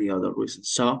course, and many other reasons.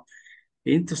 So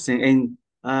interesting. And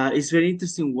it's very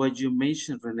interesting what you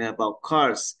mentioned, Rene, about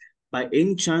cars. By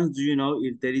any chance, do you know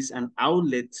if there is an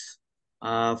outlet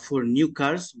for new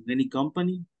cars from any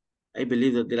company? I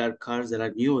believe that there are cars that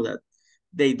are new that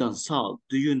they don't sell.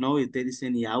 Do you know if there is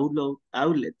any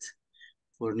outlet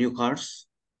for new cars?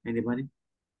 Anybody?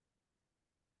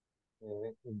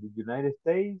 In the United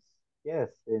States, yes.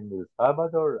 In El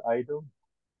Salvador, I don't.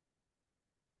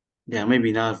 Yeah,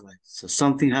 maybe not, right? So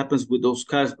something happens with those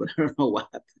cars, but I don't know what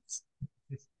happens.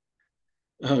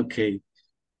 Okay.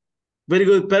 Very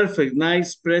good, perfect,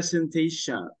 nice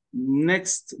presentation.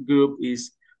 Next group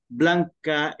is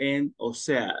Blanca and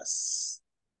Oseas.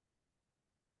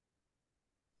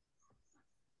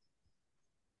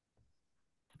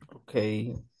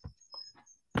 Okay.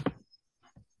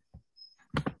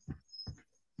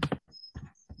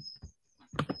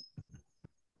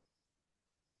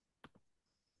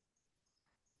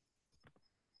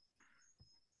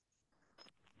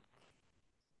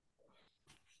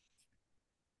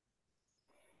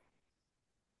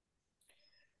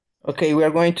 Okay, we are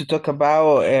going to talk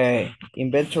about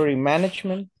inventory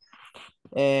management,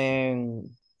 and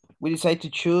we decide to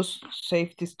choose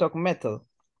safety stock method.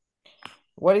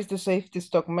 What is the safety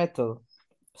stock method?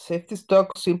 Safety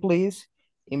stock simply is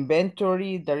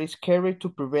inventory that is carried to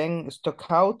prevent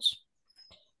stockouts.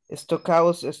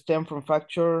 Stockouts stem from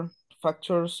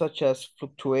factors such as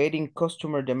fluctuating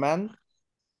customer demand,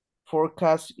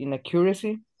 forecast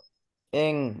inaccuracy,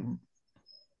 and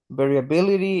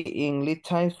variability in lead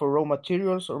times for raw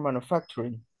materials or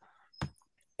manufacturing.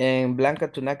 And Blanca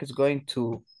Tunak is going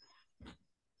to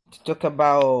talk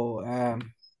about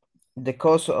the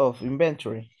cost of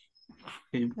inventory.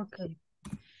 Okay.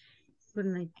 Good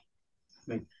night.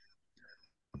 Right.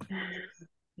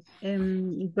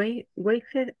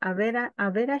 Weighted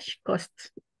average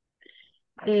cost.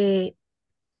 In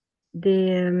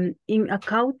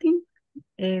accounting,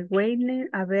 a weighted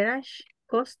average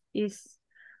cost is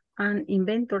an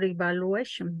inventory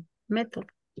valuation method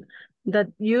that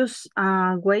use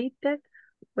a weighted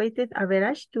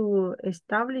average to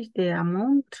establish the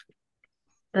amount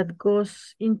that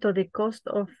goes into the cost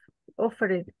of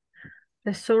offered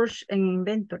resource and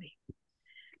inventory.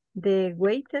 The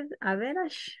weighted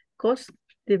average cost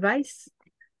divides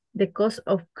the cost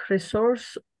of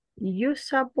resource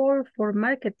usable for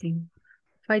marketing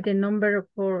by the number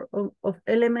of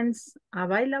elements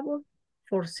available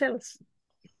for sales.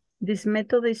 This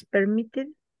method is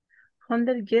permitted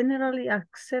under generally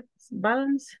accepted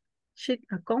balance sheet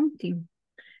accounting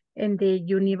and the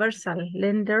universal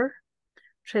lender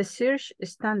research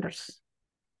standards.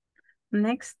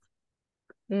 Next,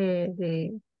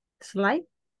 the slide.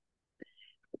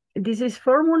 This is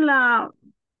formula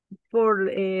for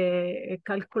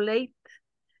calculate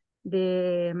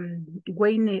the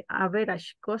weighted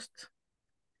average cost.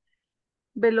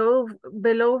 Below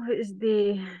is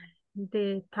the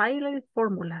title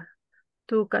formula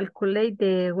to calculate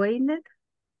the weighted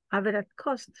average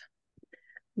cost.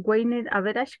 Weighted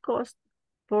average cost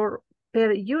per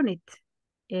unit.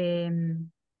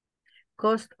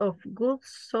 Cost of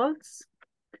goods sold,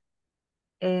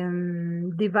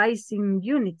 devising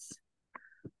units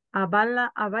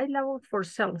available for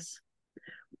sales.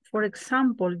 For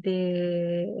example,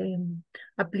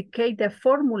 apply the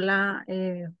formula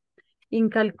in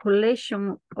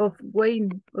calculation of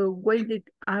weighted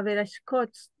average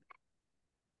cost.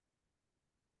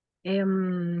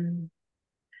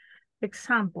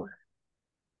 Example.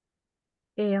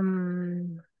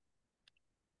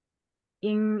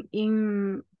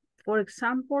 For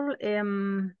example,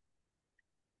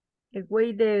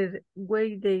 weigh the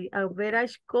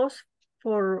average cost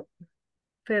per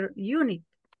unit,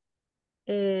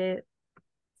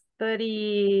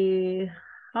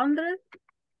 300,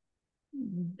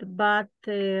 but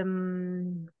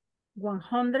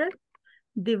 100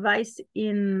 divided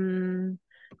in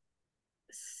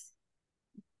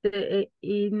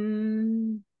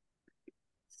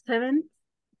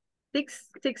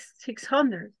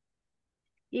 600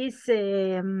 is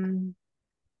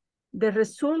the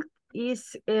result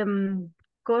is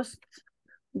cost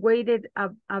weighted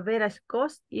average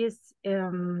cost is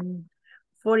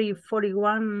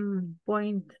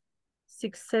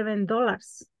 41.67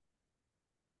 dollars.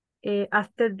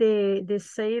 After the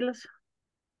sales,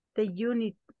 the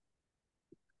unit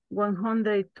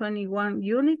 121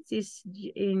 units is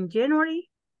in January.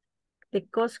 The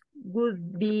cost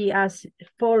would be as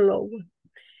follow.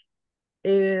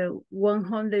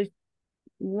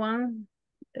 101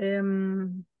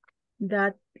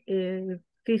 that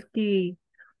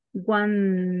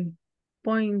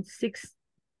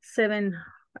 51.67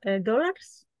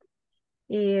 dollars.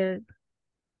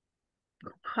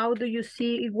 How do you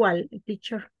see igual,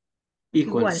 teacher?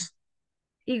 Equals.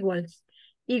 Equals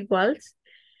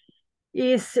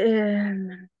is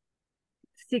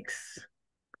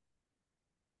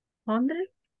 600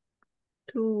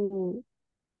 to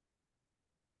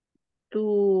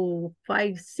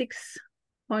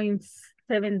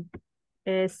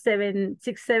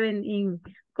 56.767 in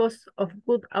cost of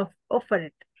good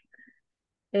offered.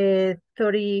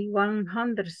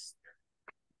 3100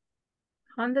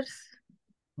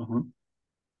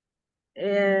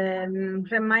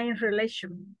 remain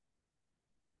relation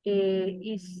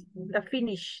is the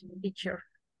finish, teacher.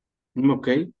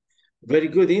 Okay, very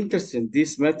good, interesting.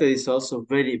 This method is also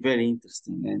very, very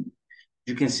interesting, and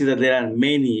you can see that there are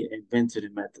many inventory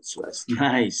methods. So that's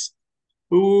nice.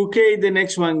 Okay, the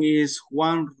next one is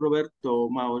Juan Roberto,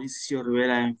 Mauricio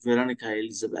Rivera, and Veronica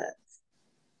Elizabeth.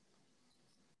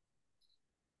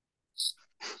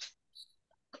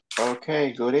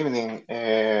 Okay, good evening.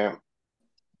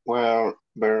 Well,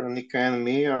 Veronica and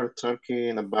me are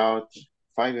talking about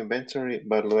 5 inventory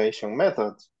valuation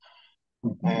methods.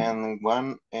 And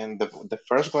the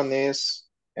first one is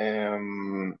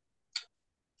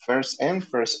first in,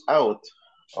 first out,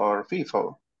 or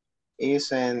FIFO.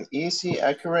 Is an easy,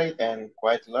 accurate, and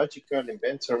quite logical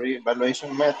inventory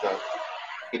valuation method.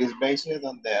 It is based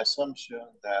on the assumption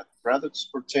that products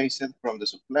purchased from the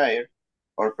supplier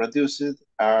or produced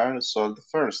are sold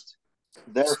first.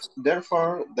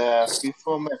 Therefore, the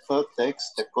FIFO method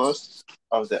takes the cost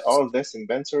of the oldest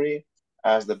inventory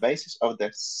as the basis of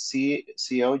the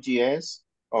COGS,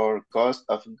 or cost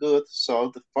of goods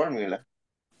sold formula.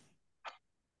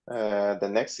 The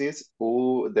next is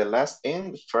the last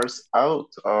in, first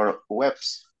out, or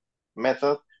WEPS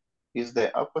method is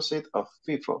the opposite of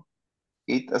FIFO.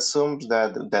 It assumes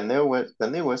that the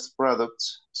newest product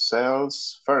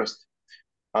sells first.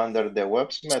 Under the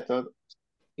WEPS method,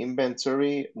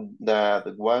 inventory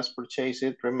that was purchased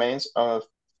remains on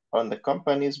the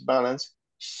company's balance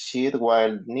sheet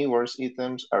while newer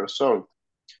items are sold.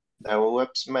 The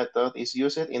WEPS method is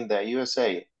used in the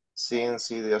USA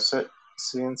since it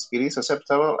is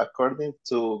acceptable according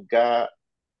to GAAP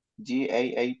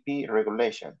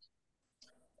regulations.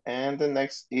 And the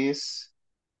next is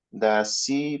the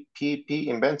CPP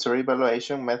inventory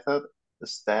valuation method,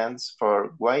 stands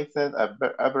for weighted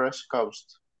average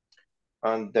cost.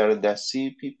 Under the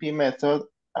CPP method,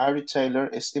 a retailer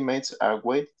estimates a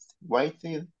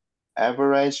weighted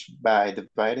average by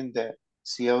dividing the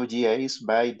COGS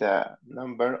by the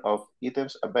number of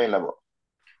items available.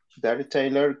 The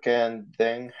retailer can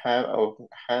then have on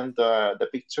hand the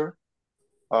picture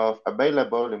of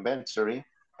available inventory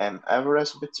and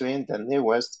average between the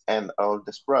newest and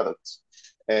oldest products.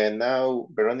 And now,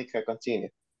 Veronica, continue.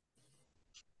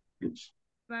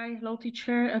 Bye, hello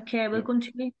teacher. Okay, I will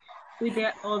continue with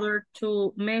the other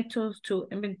two methods to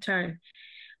inventory.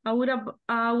 I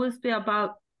will speak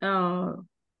about the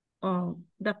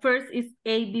first is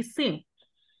ABC.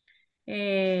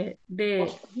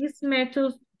 This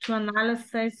method to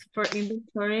analyze for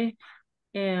inventory,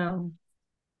 the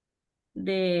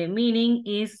meaning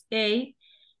is A,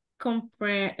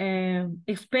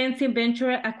 expense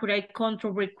inventory accurate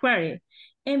control required,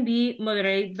 and B,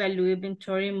 moderate value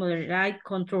inventory moderate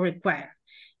control required.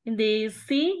 And the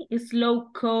C is low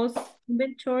cost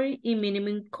inventory and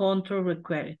minimum control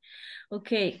required.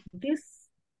 Okay,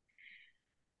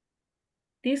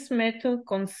 this method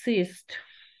consists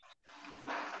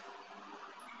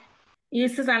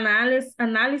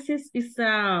analysis is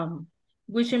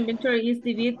which inventory is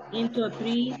divided into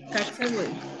 3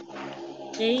 categories.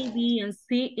 A, B, and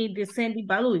C in descending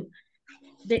value.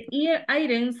 The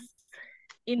items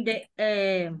in the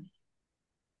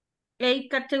A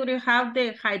category have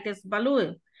the highest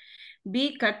value.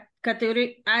 B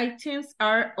category items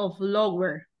are of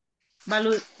lower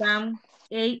value than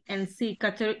A and C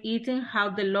category items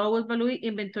have the lowest value.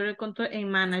 Inventory control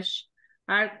and manage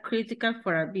are critical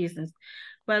for our business.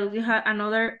 But we have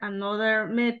another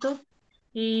method.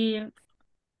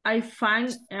 I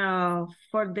find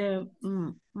for the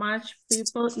much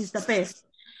people is the best.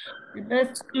 The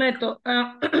best method,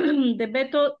 the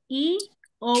method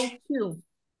EOQ.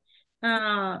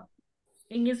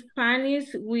 In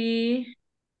Spanish, we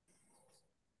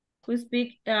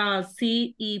speak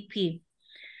CEP.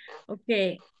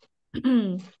 Okay.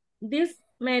 This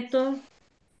method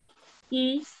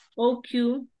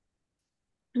EOQ,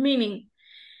 meaning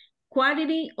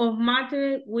quantity of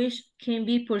material which can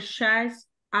be purchased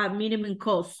at minimum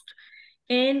cost,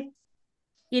 and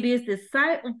it is the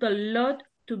size of the lot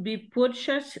to be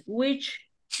purchased which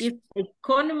is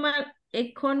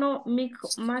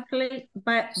economically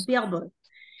viable.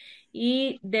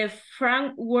 The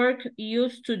framework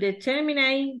used to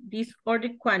determine this order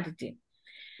quantity.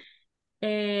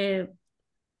 I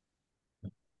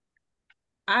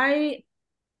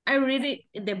read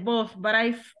the both, but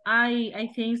I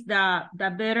think that the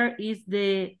better is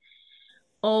the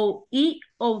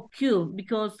EOQ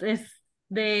because it's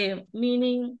the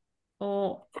meaning,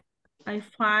 or I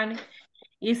find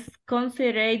is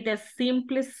considered the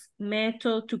simplest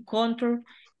method to control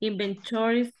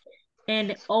inventories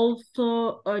and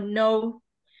also known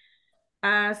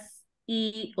as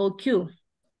EOQ,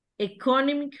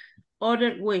 economic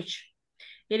order which.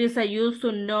 It is a use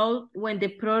to know when the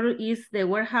product is the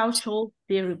warehouse should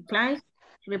be replenished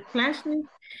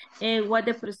and what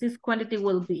the precise quantity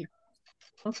will be.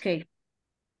 Okay.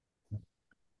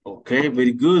 Okay,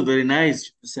 very good, very nice.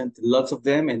 You present lots of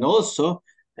them, and also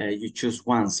you choose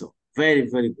one. So very,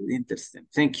 very good, interesting.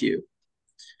 Thank you.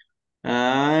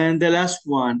 And the last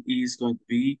one is going to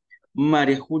be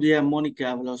Maria Julia, Mónica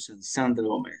Avalos, and Sandra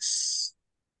Gomez.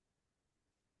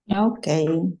 Okay.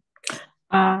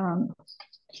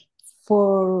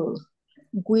 For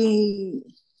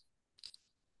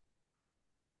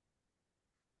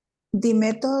the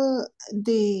method,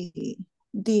 the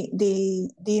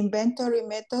inventory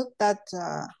method that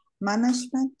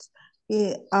management,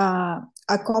 a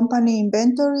company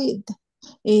inventory,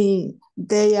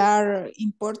 they are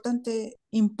important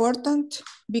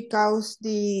because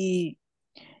the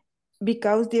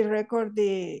record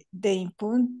the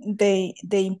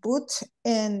input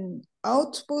and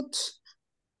output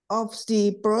of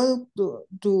the product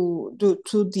to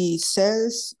the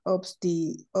sales of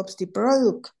the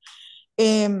product.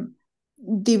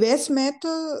 The best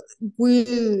method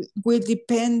will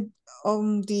depend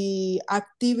on the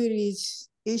activities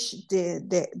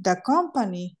the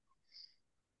company,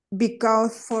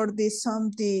 because for the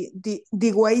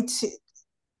weight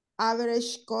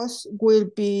average cost will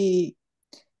be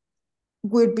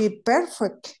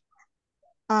perfect.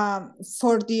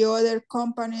 For the other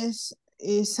companies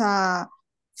is a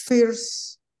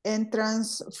first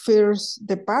entrance, first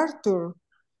departure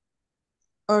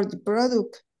or the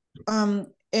product, and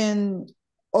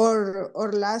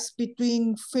or last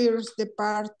between first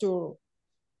departure,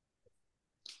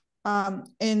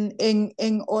 and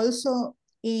also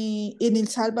in El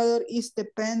Salvador is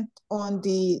depend on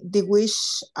the which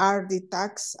are the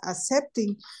tax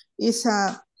accepting. Is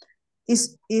a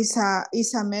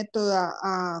method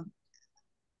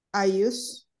I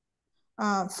use.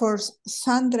 For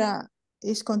Sandra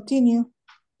is continue.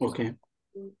 Okay.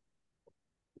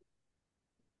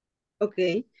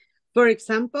 Okay. For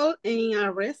example, in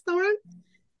a restaurant,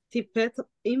 the pet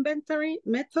inventory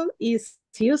method is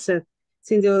used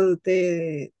since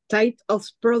the type of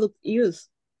product used.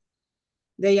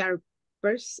 They are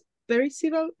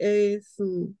perishable, is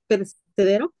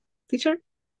perecedero, teacher?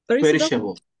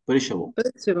 Perishable. Perishable.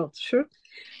 Perishable, sure.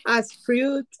 As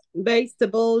fruit,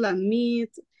 vegetable, and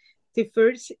meat, the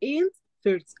first in,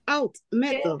 first out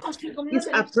method is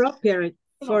appropriate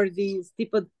for this type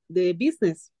of the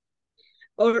business.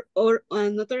 Or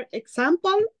another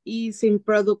example is in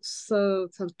products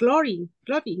of clothing.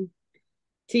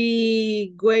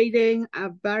 The weighted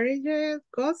average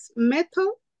cost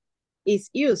method is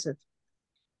used.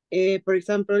 For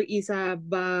example, is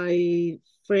by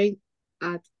freight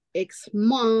at X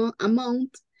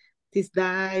amount this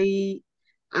day,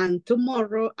 and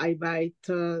tomorrow I buy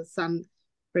some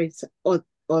price or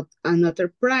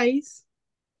another price.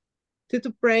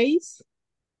 The price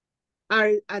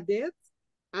are added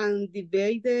and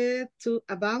divided to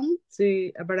about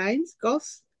the average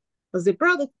cost of the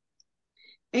product.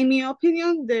 In my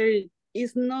opinion, there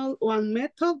is no one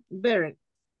method better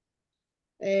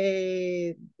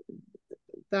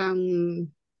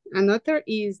than another.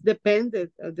 Is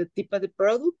dependent on the type of the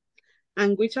product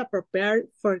and which are prepared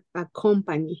for a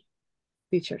company,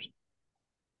 teacher.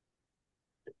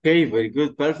 Okay, very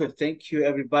good, perfect. Thank you,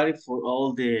 everybody, for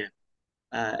all the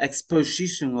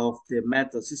exposition of the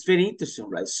methods. It's very interesting,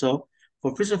 right? So,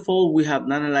 for first of all, we have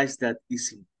analyzed that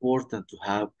it's important to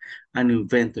have an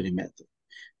inventory method.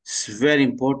 It's very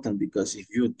important because if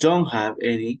you don't have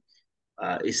any,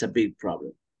 it's a big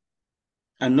problem.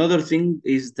 Another thing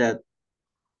is that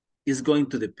it's going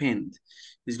to depend.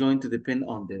 It's going to depend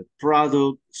on the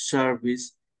product,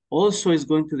 service. Also, it's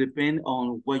going to depend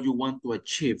on what you want to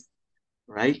achieve,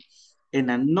 right? And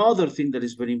another thing that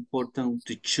is very important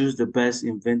to choose the best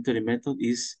inventory method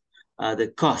is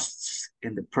the costs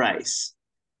and the price.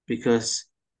 Because,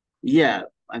 yeah,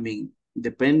 I mean,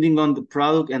 depending on the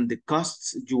product and the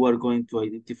costs, you are going to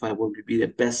identify what will be the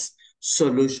best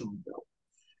solution, though.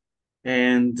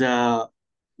 And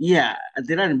yeah,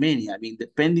 there are many. I mean,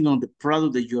 depending on the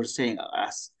product that you're saying,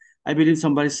 as I believe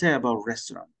somebody said about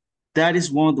restaurant, that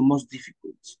is one of the most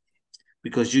difficult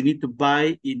because you need to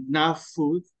buy enough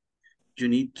food. You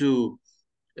need to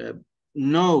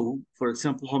know, for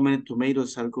example, how many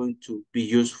tomatoes are going to be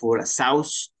used for a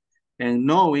sauce, and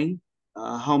knowing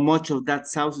how much of that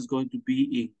sauce is going to be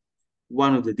in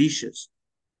one of the dishes.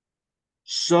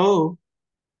 So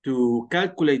to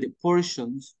calculate the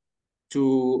portions,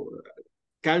 to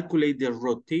calculate the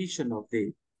rotation of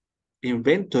the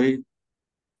inventory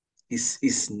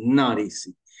is not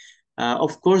easy.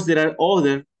 Of course, there are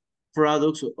other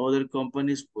products or other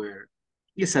companies where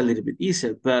it's a little bit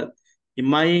easier, but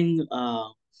imagine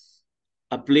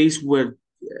a place where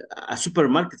a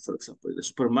supermarket, for example, in the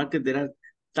supermarket, there are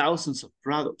thousands of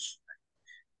products.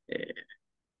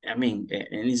 I mean,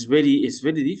 and it's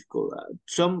very difficult.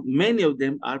 Many of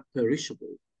them are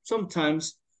perishable.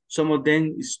 Sometimes some of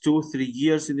them is 2-3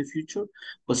 years in the future,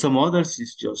 but some others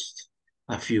is just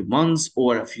a few months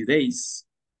or a few days.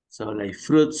 So like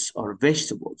fruits or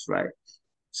vegetables, right?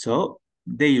 So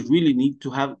they really need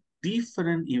to have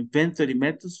different inventory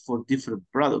methods for different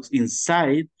products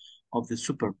inside of the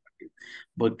supermarket.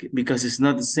 But because it's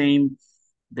not the same,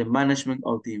 the management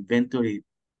of the inventory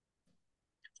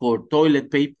for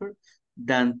toilet paper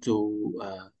than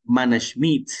to manage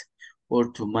meat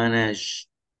or to manage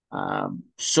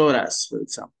sodas, for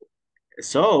example.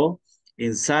 So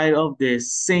inside of the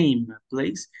same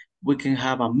place, we can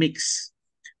have a mix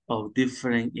of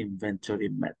different inventory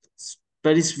methods.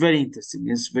 But it's very interesting.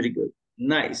 It's very good.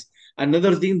 Nice.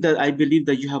 Another thing that I believe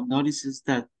that you have noticed is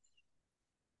that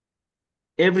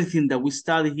everything that we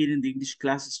study here in the English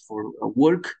classes for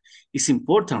work is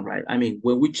important, right? I mean,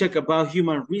 when we check about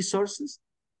human resources,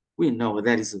 we know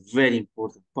that is a very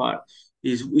important part.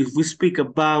 If we speak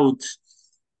about,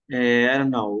 I don't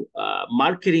know,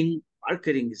 marketing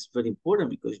is very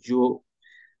important because you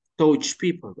touch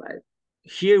people, right?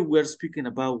 Here we're speaking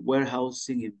about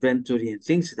warehousing, inventory, and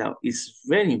things that is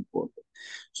very important.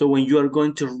 So when you are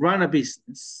going to run a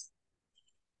business,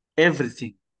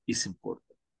 everything is important.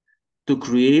 To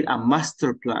create a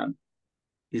master plan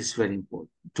is very important.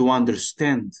 To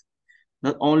understand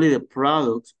not only the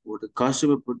product or the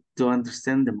customer, but to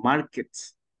understand the market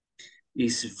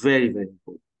is very, very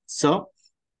important. So,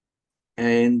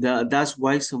 and that's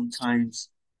why sometimes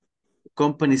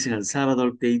companies in El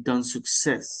Salvador, they don't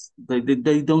succeed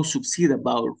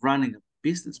about running a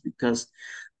business because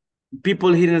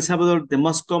people here in El Salvador, the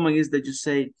most common is that you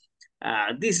say,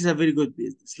 this is a very good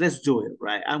business. Let's do it,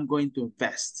 right? I'm going to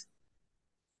invest.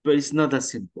 But it's not that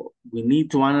simple. We need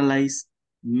to analyze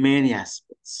many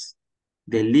aspects.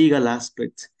 The legal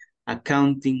aspect,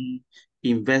 accounting,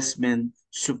 investment,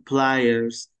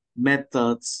 suppliers,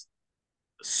 methods,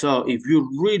 So if you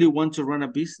really want to run a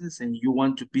business and you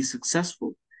want to be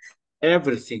successful,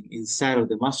 everything inside of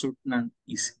the master plan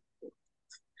is important.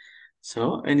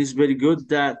 So, and it's very good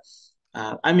that,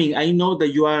 I mean, I know that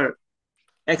you are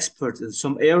expert in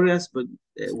some areas, but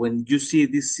when you see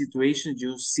this situation,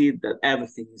 you see that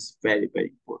everything is very, very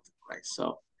important, right?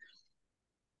 So,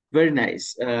 very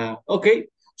nice. Okay,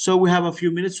 so we have a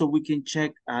few minutes so we can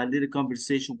check a little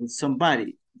conversation with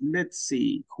somebody. Let's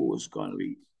see who's going to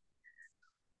be.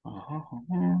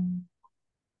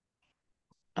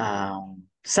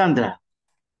 Sandra.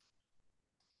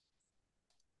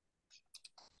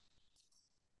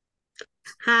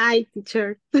 Hi,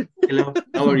 teacher. Hello,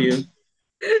 how are you?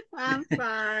 I'm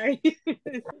fine.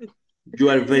 You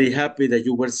are very happy that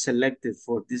you were selected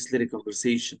for this little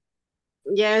conversation.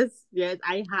 Yes,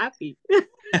 I'm happy.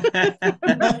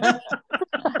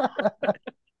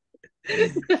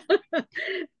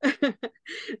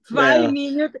 5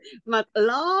 minutes, but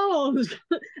long.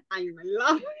 I'm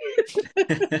long.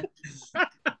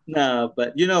 No,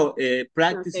 but you know,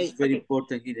 practice is very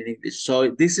important here in English.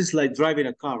 So this is like driving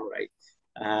a car, right?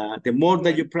 The more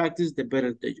that you practice, the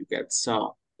better that you get.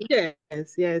 So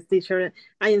Yes, teacher.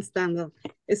 I understand.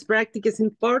 It's practice is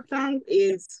important.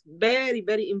 It's very,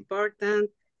 very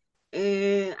important.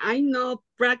 I know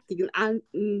practice.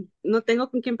 No tengo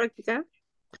con quién practicar.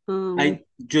 You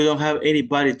don't have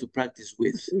anybody to practice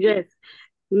with. Yes.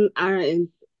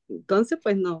 Entonces,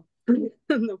 pues no.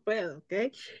 No puedo,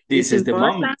 okay? This is the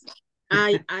moment.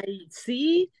 I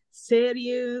see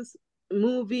series,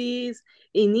 movies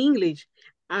in English.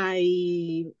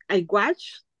 I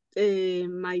watch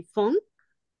my phone.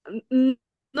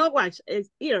 Not watch,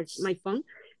 hear my phone.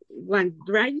 One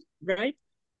right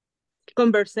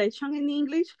conversation in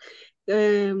English.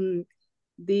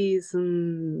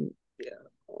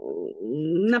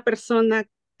 Una persona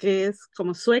que es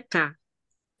como sueca.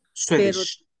 Swedish. Pero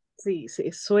sí,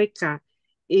 es sueca.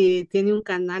 Y tiene un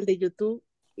canal de YouTube.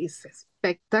 It's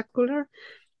spectacular.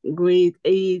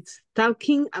 It's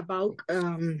talking about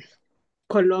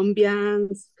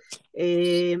Colombians,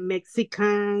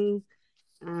 Mexican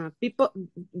people,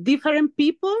 different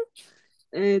people,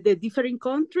 the different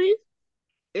countries.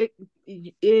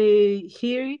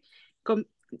 Here,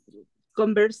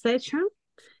 conversation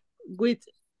with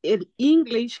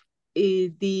English.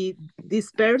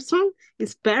 This person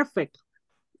is perfect,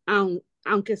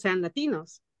 aunque sean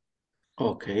Latinos.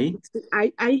 Okay.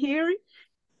 I hear it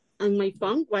on my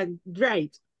phone when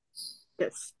right.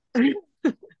 Yes.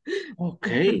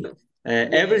 Okay.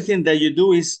 Everything that you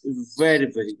do is very,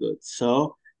 very good.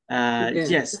 So,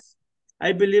 yes,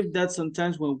 I believe that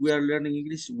sometimes when we are learning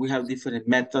English, we have different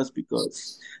methods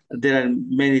because there are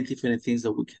many different things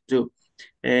that we can do.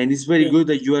 And it's very good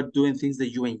that you are doing things that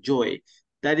you enjoy.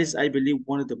 That is, I believe,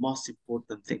 one of the most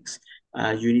important things.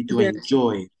 You need to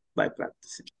enjoy by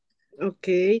practicing.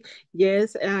 Okay.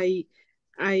 Yes,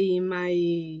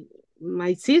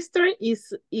 my sister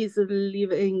is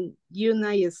live in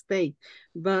United States,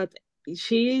 but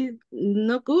she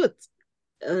not good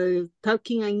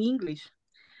talking in English.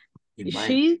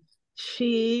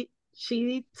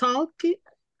 She talk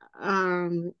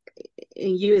in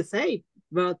USA,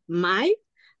 but my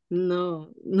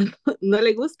no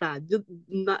le gusta. Yo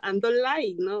no, don't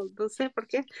like, no sé por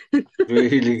qué.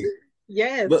 Really?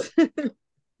 Yes.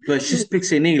 But she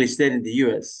speaks in English there in the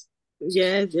US.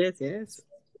 Yes.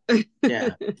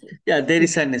 Yeah, there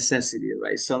is a necessity,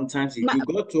 right? Sometimes if you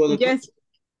go to other countries,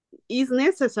 it's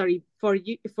necessary for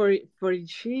you for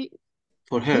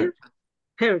her.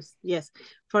 Hers, yes,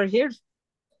 for her,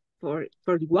 for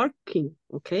working,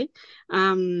 okay.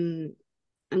 And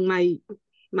my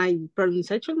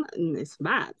pronunciation is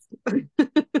bad.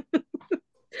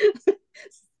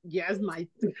 Yes,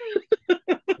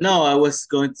 No, I was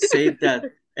going to say that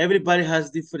everybody has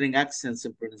different accents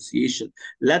and pronunciation.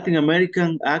 Latin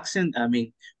American accent, I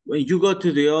mean, when you go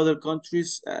to the other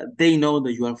countries, they know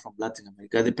that you are from Latin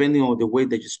America, depending on the way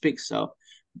that you speak. So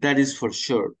that is for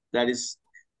sure. That is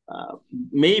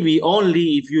maybe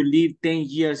only if you live 10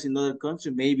 years in another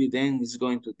country, maybe then it's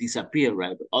going to disappear,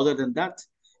 right? But other than that,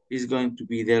 it's going to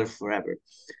be there forever.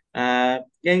 And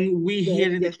we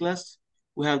here in the class,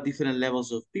 we have different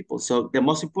levels of people. So the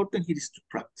most important here is to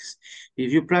practice.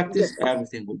 If you practice,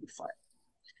 everything will be fine.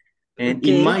 And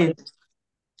in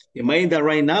mind that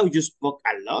right now you spoke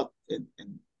a lot and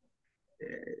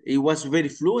it was very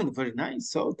fluent, very nice.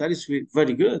 So that is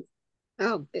very good.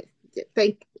 Oh,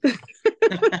 thank you.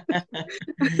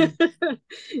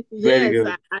 Very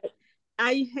good.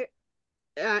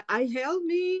 I help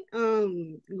me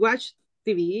watch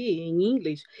TV in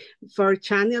English for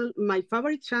channel. My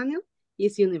favorite channel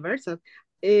is Universal.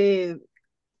 Antes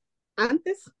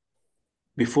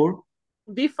Before?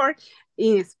 Before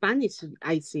in Spanish,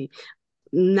 I see.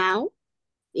 Now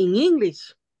in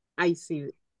English, I see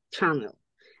channel.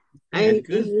 Very And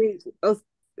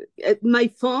good. my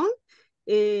phone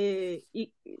in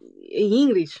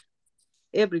English,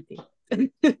 everything.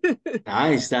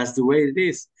 Nice, that's the way it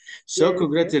is. So Yes, yes.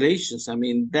 congratulations. I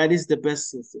mean, that is the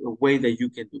best way that you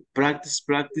can do. Practice,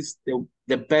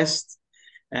 the best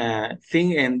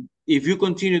thing. And if you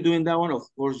continue doing that one, of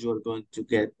course, you're going to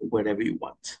get whatever you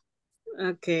want.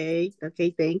 Okay,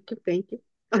 thank you.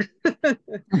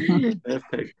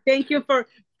 Perfect. Thank you por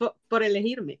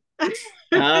elegirme.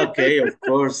 Okay, of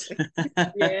course.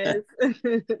 Yes.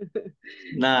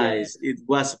 Nice. It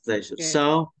was a pleasure. Yes.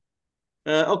 So,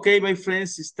 okay, my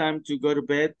friends, it's time to go to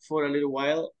bed for a little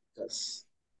while because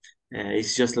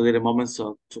it's just a little moment.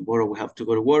 So tomorrow we have to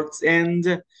go to work.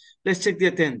 And let's check the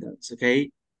attendance, okay?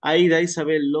 Aida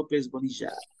Isabel Lopez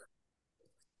Bonilla.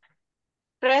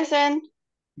 Present.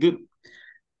 Good.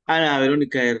 Ana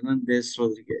Verónica Hernández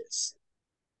Rodríguez.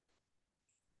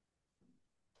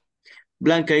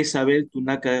 Blanca Isabel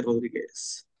Tunaca de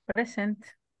Rodríguez. Present.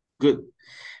 Good.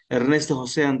 Ernesto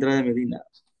José Andrade Medina.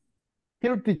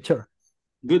 Here, teacher.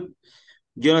 Good.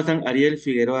 Jonathan Ariel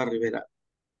Figueroa Rivera.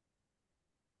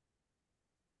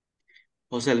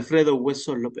 José Alfredo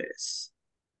Hueso López.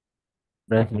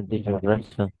 Present, teacher,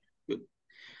 present. Good.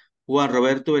 Juan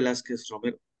Roberto Velázquez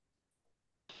Romero.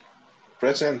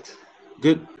 Present.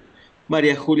 Good.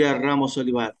 María Julia Ramos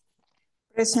Olivar.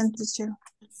 Present, teacher.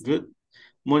 Good.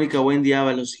 Mónica Wendy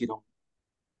Ábalos Girón.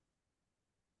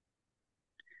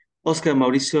 Oscar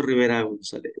Mauricio Rivera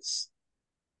González.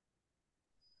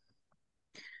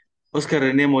 Oscar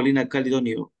René Molina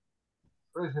Calidonio.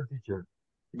 Present, teacher.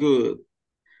 Good.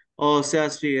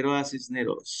 Oseas Figueroa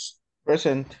Cisneros.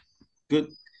 Present. Good.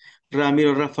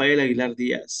 Ramiro Rafael Aguilar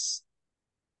Díaz.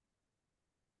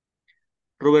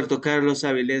 Roberto Carlos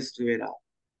Avilés Rivera.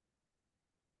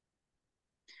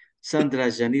 Sandra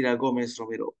Yanira Gómez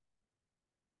Romero.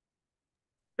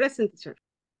 Present, teacher.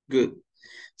 Good.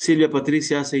 Silvia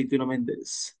Patricia Aceituno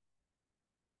Méndez.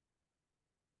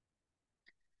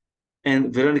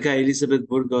 And Verónica Elizabeth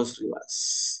Burgos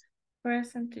Rivas.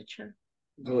 Present, teacher.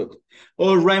 Good.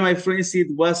 All right, my friends, it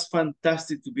was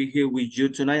fantastic to be here with you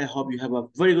tonight. I hope you have a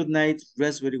very good night.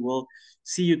 Rest very well.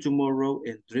 See you tomorrow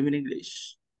and Dream in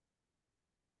English.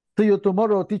 See you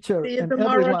tomorrow, teacher. See you and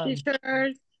tomorrow, everyone. teacher.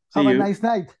 Have See a you. nice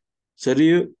night. See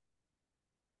you.